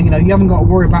battery. So, you know, you haven't got to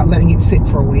worry about letting it sit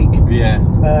for a week. Yeah.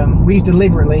 We've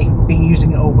deliberately been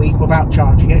using it all week without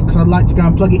charging it, because I'd like to go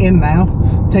and plug it in now,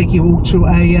 take you all to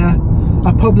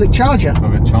a public charger.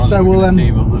 So we'll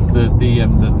see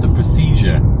the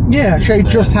procedure. Yeah, show you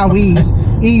just how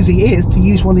easy it is to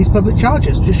use one of these public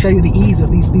chargers. Just show you the ease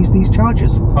of these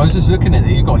chargers. I was just looking at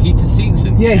it. You've got heated seats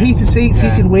in. Yeah, heated seats,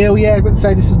 heated wheel. Yeah, let's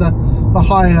say this is the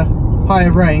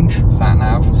higher range. Sat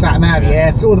nav. Yeah,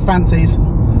 it's got all the fancies,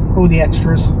 all the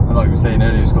extras. And like we were saying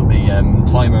earlier, it's got the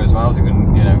timer as well, so you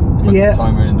can, you know, plug the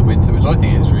timer in the winter, which I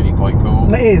think is really quite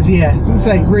cool. It is, yeah. Let's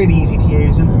say really easy to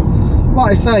use. And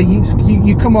like I say,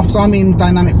 you come off. So I'm in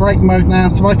dynamic brake mode now.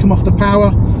 So if I come off the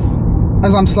power,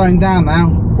 as I'm slowing down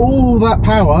now, all that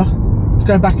power is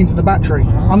going back into the battery.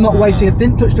 I'm not wasting it.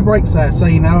 Didn't touch the brakes there, so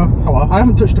you know, I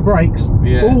haven't touched the brakes.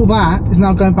 Yeah. All that is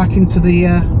now going back into the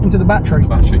battery.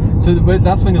 So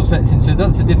that's when you're setting. So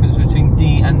that's the difference between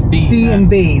D and B. D and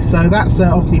B. So that's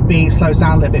obviously B slows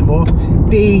down a little bit more.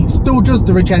 D still does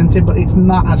the regenerative, but it's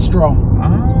not as strong.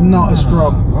 It's not as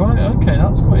strong. Right. Okay,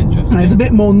 that's quite interesting. And it's a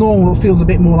bit more normal. It feels a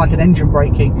bit more like an engine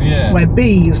braking. Yeah. Where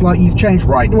B is like you've changed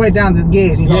right the way down to the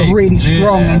gears. You've got a really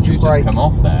strong engine brake. Just come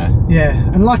off there. Yeah.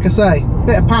 And like I say,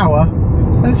 bit of power,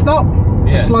 and it's not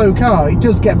a slow car. It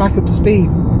does get back up to speed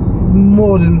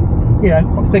more than, you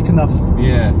know, quick enough.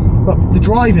 Yeah. But the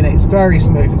drive in it is very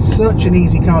smooth. It's such an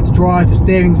easy car to drive. The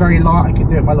steering's very light. I can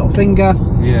do it with my little finger.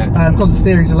 Yeah. Because the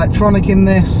steering's electronic in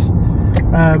this.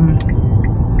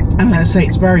 And I say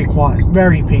it's very quiet. It's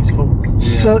very peaceful. Yeah.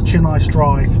 Such a nice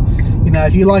drive. You know,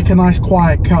 if you like a nice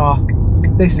quiet car,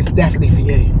 this is definitely for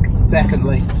you.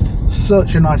 Definitely.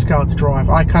 Such a nice car to drive.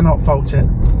 I cannot fault it.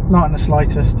 Not in the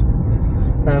slightest.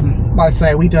 Like I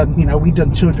say, we done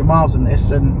 200 miles in this,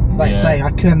 and like I say,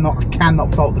 I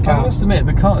cannot fault the car. I must admit,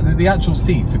 the actual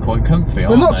seats are quite comfy.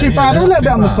 They're not too bad. They're a little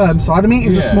bit on the firm side. I mean,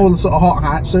 it's a smaller sort of hot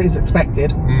hatch, so it's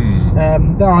expected.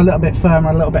 They are a little bit firmer,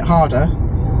 a little bit harder.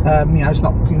 You know, it's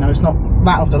not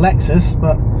that of the Lexus,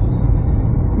 but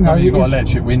you know, you've got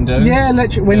electric windows. Yeah,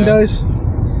 electric windows.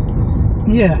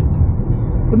 Yeah,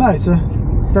 but no, it's a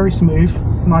very smooth,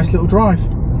 nice little drive.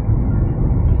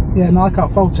 Yeah, no, I can't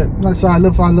fault it. Like I say, I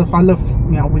love,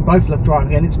 you know, we both love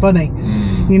driving, and it's funny,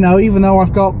 you know, even though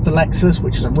I've got the Lexus,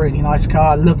 which is a really nice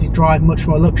car, I love the drive, much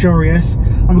more luxurious,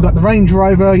 and we've got the Range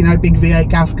Rover, you know, big V8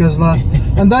 gas guzzler,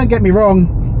 and don't get me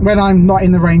wrong, when I'm not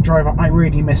in the Range Rover, I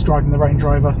really miss driving the Range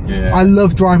Rover. Yeah. I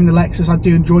love driving the Lexus. I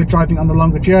do enjoy driving on the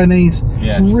longer journeys.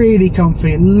 Yes. Really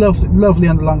comfy, lovely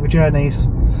on the longer journeys.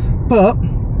 But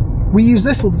we use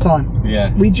this all the time.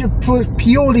 Yeah. We just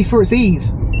purely for its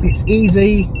ease. It's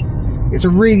easy. It's a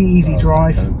really easy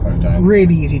drive.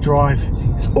 Really easy drive.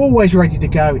 It's always ready to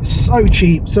go. It's so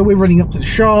cheap. So we're running up to the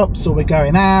shops, or we're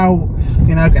going out,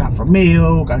 you know, going out for a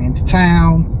meal, going into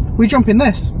town. We jump in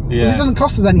this because it doesn't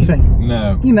cost us anything.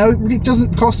 No. You know, it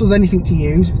doesn't cost us anything to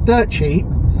use. It's dirt cheap.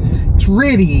 It's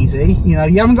really easy. You know,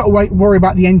 you haven't got to worry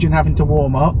about the engine having to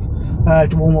warm up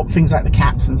things like the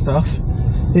cats and stuff.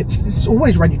 It's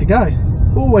always ready to go.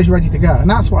 Always ready to go. And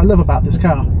that's what I love about this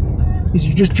car. Is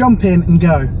you just jump in and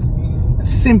go. As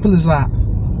simple as that.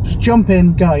 Just jump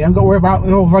in, go. You haven't got to worry about,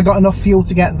 oh, have I got enough fuel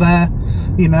to get there?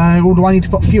 You know, or do I need to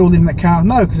put fuel in the car?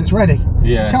 No, because it's ready.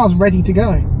 Yeah. The car's ready to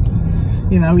go.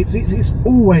 You know, it's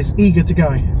always eager to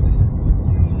go.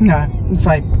 No,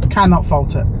 say cannot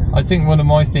fault it. I think one of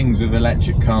my things with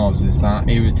electric cars is that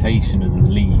irritation of the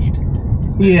lead.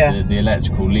 The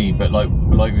electrical lead, but like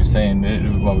we were saying,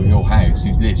 well, with your house,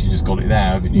 you've literally just got it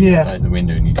there, haven't you? Yeah. Out the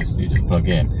window, and you just plug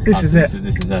in. This is it.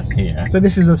 This is us here. So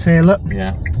this is us here. Look.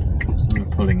 Yeah. So we're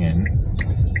pulling in.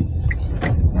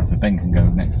 Now, so Ben can go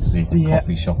next to the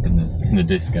coffee shop in the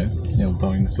disco, the old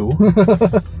dinosaur.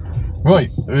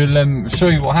 Right, we'll show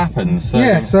you what happens. So.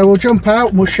 Yeah, so we'll jump out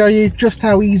and we'll show you just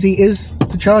how easy it is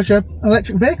to charge an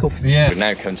electric vehicle. Yeah. We've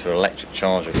now come to an electric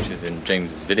charger, which is in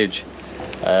James's village.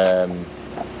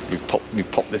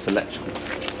 We've popped this electrical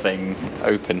thing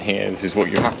open here. This is what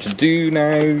you have to do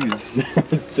now.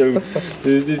 So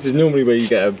this is normally where you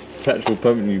get a petrol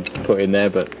pump and you put in there,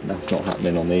 but that's not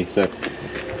happening on these. So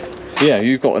yeah,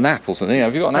 you've got an app or something.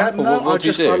 Have you got an app? No, what do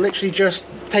you do? I literally just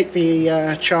take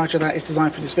the charger that is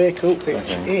designed for this vehicle, which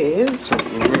is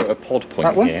we're at a pod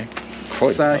point here.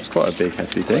 Quite, so that's quite a big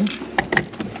hefty thing.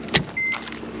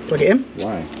 Plug it in.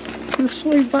 Wow. Look at the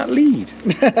size of that lead.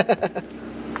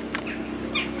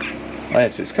 Oh yeah,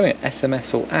 so it's coming at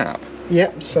SMS or app.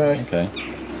 Yep, so okay.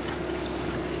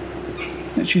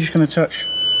 Literally just going to touch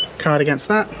card against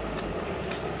that.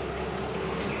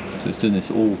 So it's doing this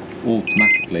all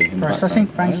automatically. Processing,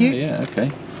 thank you. Yeah,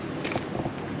 okay.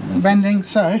 Bending,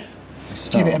 so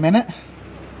give it a minute.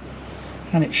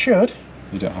 And it should.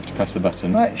 You don't have to press the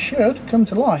button. It should come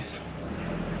to life.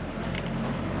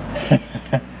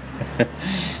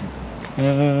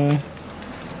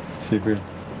 Super.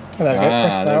 Oh, there we go,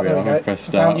 press start, there we go. Press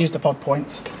start. I haven't used the pod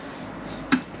points.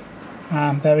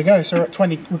 And there we go, so we're at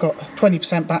 20, we've got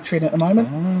 20% battery in at the moment.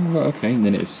 Oh, okay, and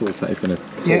then it sorts out, it's going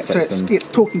to sort yeah, out so it's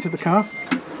talking to the car.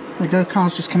 There we go,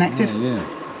 car's just connected. Oh,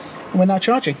 yeah. And we're now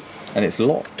charging. And it's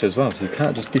locked as well, so you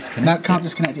can't just disconnect it. No, can't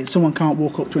disconnect it. Someone can't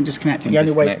walk up to and disconnect it. The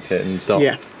only way... disconnect it and stop.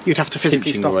 Yeah, you'd have to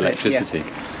physically stop electricity. it.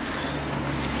 Yeah.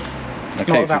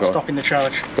 Okay, not without stopping the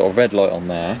charge. Got a red light on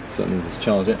there, so that means it's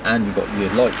charging, and you've got your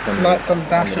lights on. Lights on the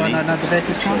dash, so I know the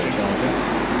vehicle's charging.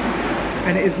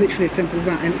 And it is literally as simple as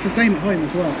that, and it's the same at home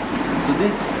as well. So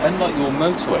this, unlike your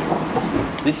motorway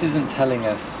ones, this isn't telling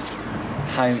us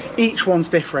how... Each one's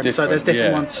different, so there's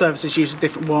different ones. Services uses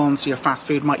different ones, your fast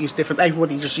food might use different.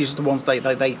 Everybody just uses the ones they've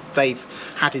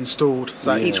had installed,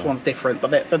 so each one's different.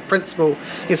 But the principle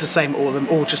is the same at all of them,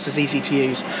 all just as easy to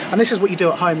use. And this is what you do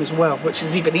at home as well, which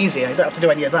is even easier. You don't have to do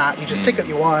any of that. You just pick up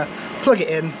your wire, plug it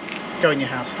in, go in your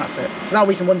house, that's it. So now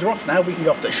we can wander off now. We can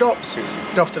go off to the shops,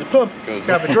 go off to the pub, go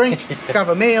have a drink, go have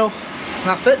a meal, and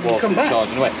that's it. We'll come back.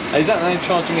 Charging away. Is that now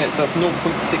charging it? So that's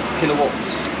 0.6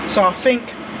 kilowatts. So I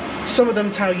think some of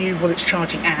them tell you what it's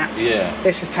charging at. Yeah.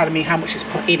 This is telling me how much it's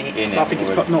put in it. So I think it's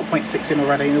put 0.6 in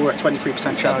already, and we're at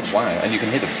 23% charge. Wow, and you can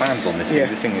hear the fans on this thing.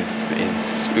 This thing is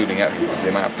spooling out. It's the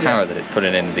amount of power that it's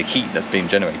putting in, the heat that's being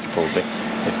generated probably.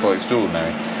 It's quite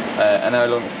extraordinary. And how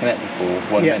long it's connected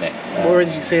for? 1 minute. Already,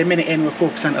 as you see, a minute in, we're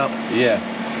 4% up. Yeah.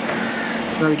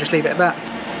 So we just leave it at that.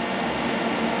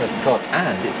 Press the card,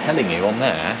 and it's telling you on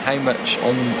there how much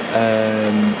on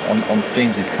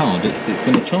James's card it's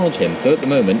going to charge him. So at the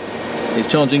moment, it's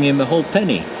charging him a whole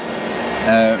penny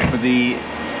for the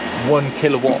 1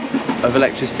 kilowatt of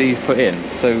electricity he's put in.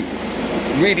 So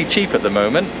really cheap at the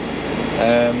moment.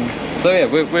 So yeah,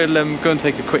 we'll go and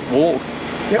take a quick walk,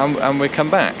 and we'll come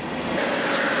back.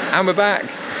 And we're back.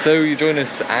 So you join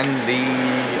us, and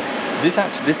this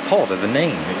pod has a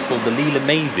name. It's called the Leela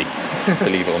Maisie,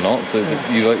 believe it or not. So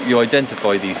you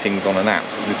identify these things on an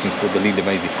app. So this one's called the Leela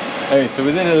Maisie. Okay, so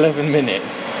within 11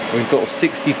 minutes, we've got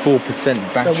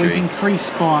 64% battery. So we've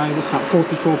increased by, what's that,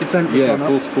 44%? Yeah,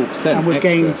 44%. And we've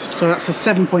gained, so that's a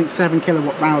 7.7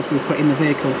 kilowatts hours we've put in the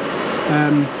vehicle.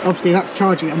 Obviously that's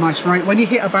charging at a nice rate. When you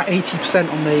hit about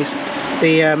 80% on these,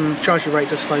 the charging rate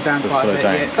does slow down quite a bit.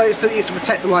 Yeah. So it's to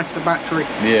protect the life of the battery.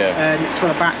 Yeah. It's for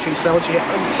the battery. So once you hit,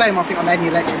 the same I think on any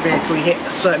electric vehicle, you hit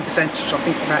a certain percentage, I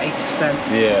think it's about 80%.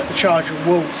 Yeah. The charger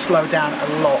will slow down a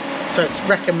lot. So it's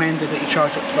recommended that you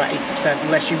charge up to about 80%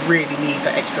 unless you really need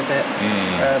that extra bit.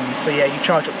 So yeah, you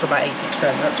charge up to about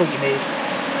 80%. That's all you need,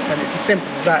 and it's as simple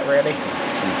as that, really.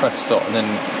 You press stop, and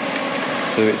then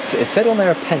so it said on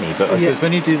there a penny, but I suppose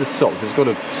when you do the stops, it's got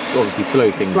to obviously slow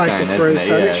things down, through, isn't it?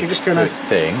 so literally just going to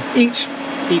thing. Each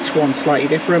one's slightly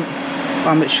different.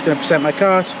 I'm literally going to present my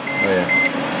card. Oh yeah.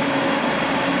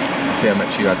 See how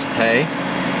much you had to pay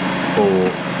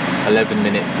for 11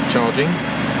 minutes of charging.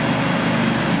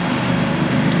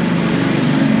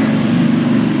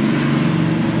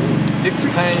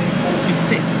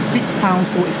 £6.46.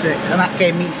 £6.46, and that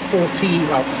gave me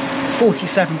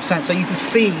 47%. So you can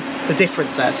see the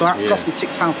difference there. So that's cost me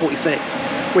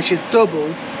 £6.46, which is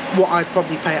double what I'd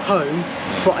probably pay at home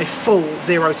for a full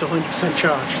 0 to 100%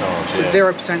 charge. So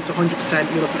 0% to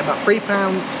 100%, you're looking at about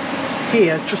 £3.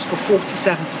 Here, just for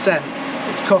 47%,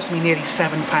 it's cost me nearly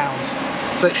 £7.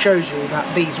 So it shows you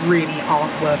that these really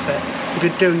aren't worth it. If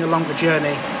you're doing a longer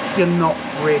journey, you're not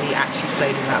really actually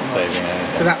saving that much,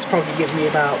 because that's probably giving me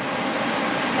about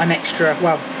an extra,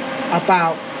 well,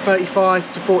 about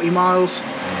 35 to 40 miles.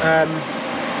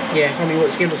 Yeah, I mean,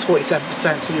 it's giving us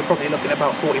 47%, so you're probably looking at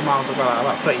about 40 miles of that,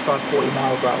 about 35 40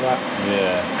 miles out of that.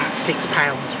 Yeah. At £6,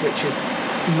 which is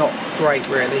not great,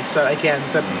 really. So again,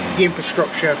 the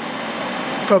infrastructure,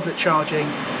 public charging,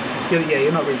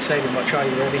 you're not really saving much, are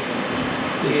you, really?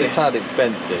 It's a tad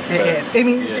expensive. It is. I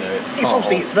mean, it's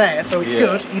obviously it's there, so it's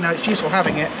good. You know, it's useful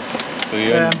having it. So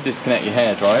you disconnect your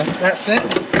hairdryer. That's it.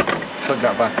 Plug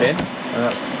that back in, and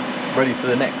that's ready for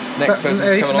the next person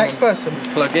to come along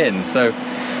and plug in. So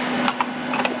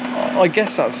I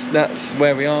guess that's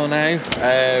where we are now.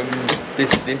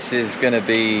 This is going to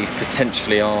be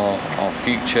potentially our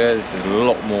future. There's a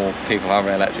lot more people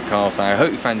having electric cars now. I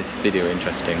hope you found this video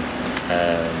interesting.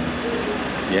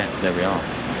 Yeah, there we are.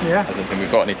 Yeah. I don't think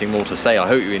we've got anything more to say. I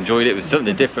hope you enjoyed it. It was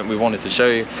something different. We wanted to show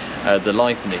you the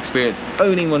life and the experience of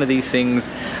owning one of these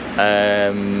things.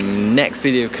 Next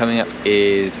video coming up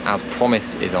is, as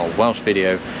promised, is our Welsh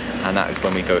video, and that is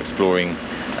when we go exploring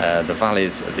the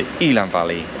valleys of the Elan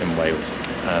Valley in Wales.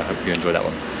 Hope you enjoyed that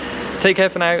one. Take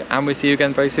care for now, and we'll see you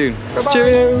again very soon. Bye-bye.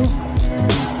 Cheerio!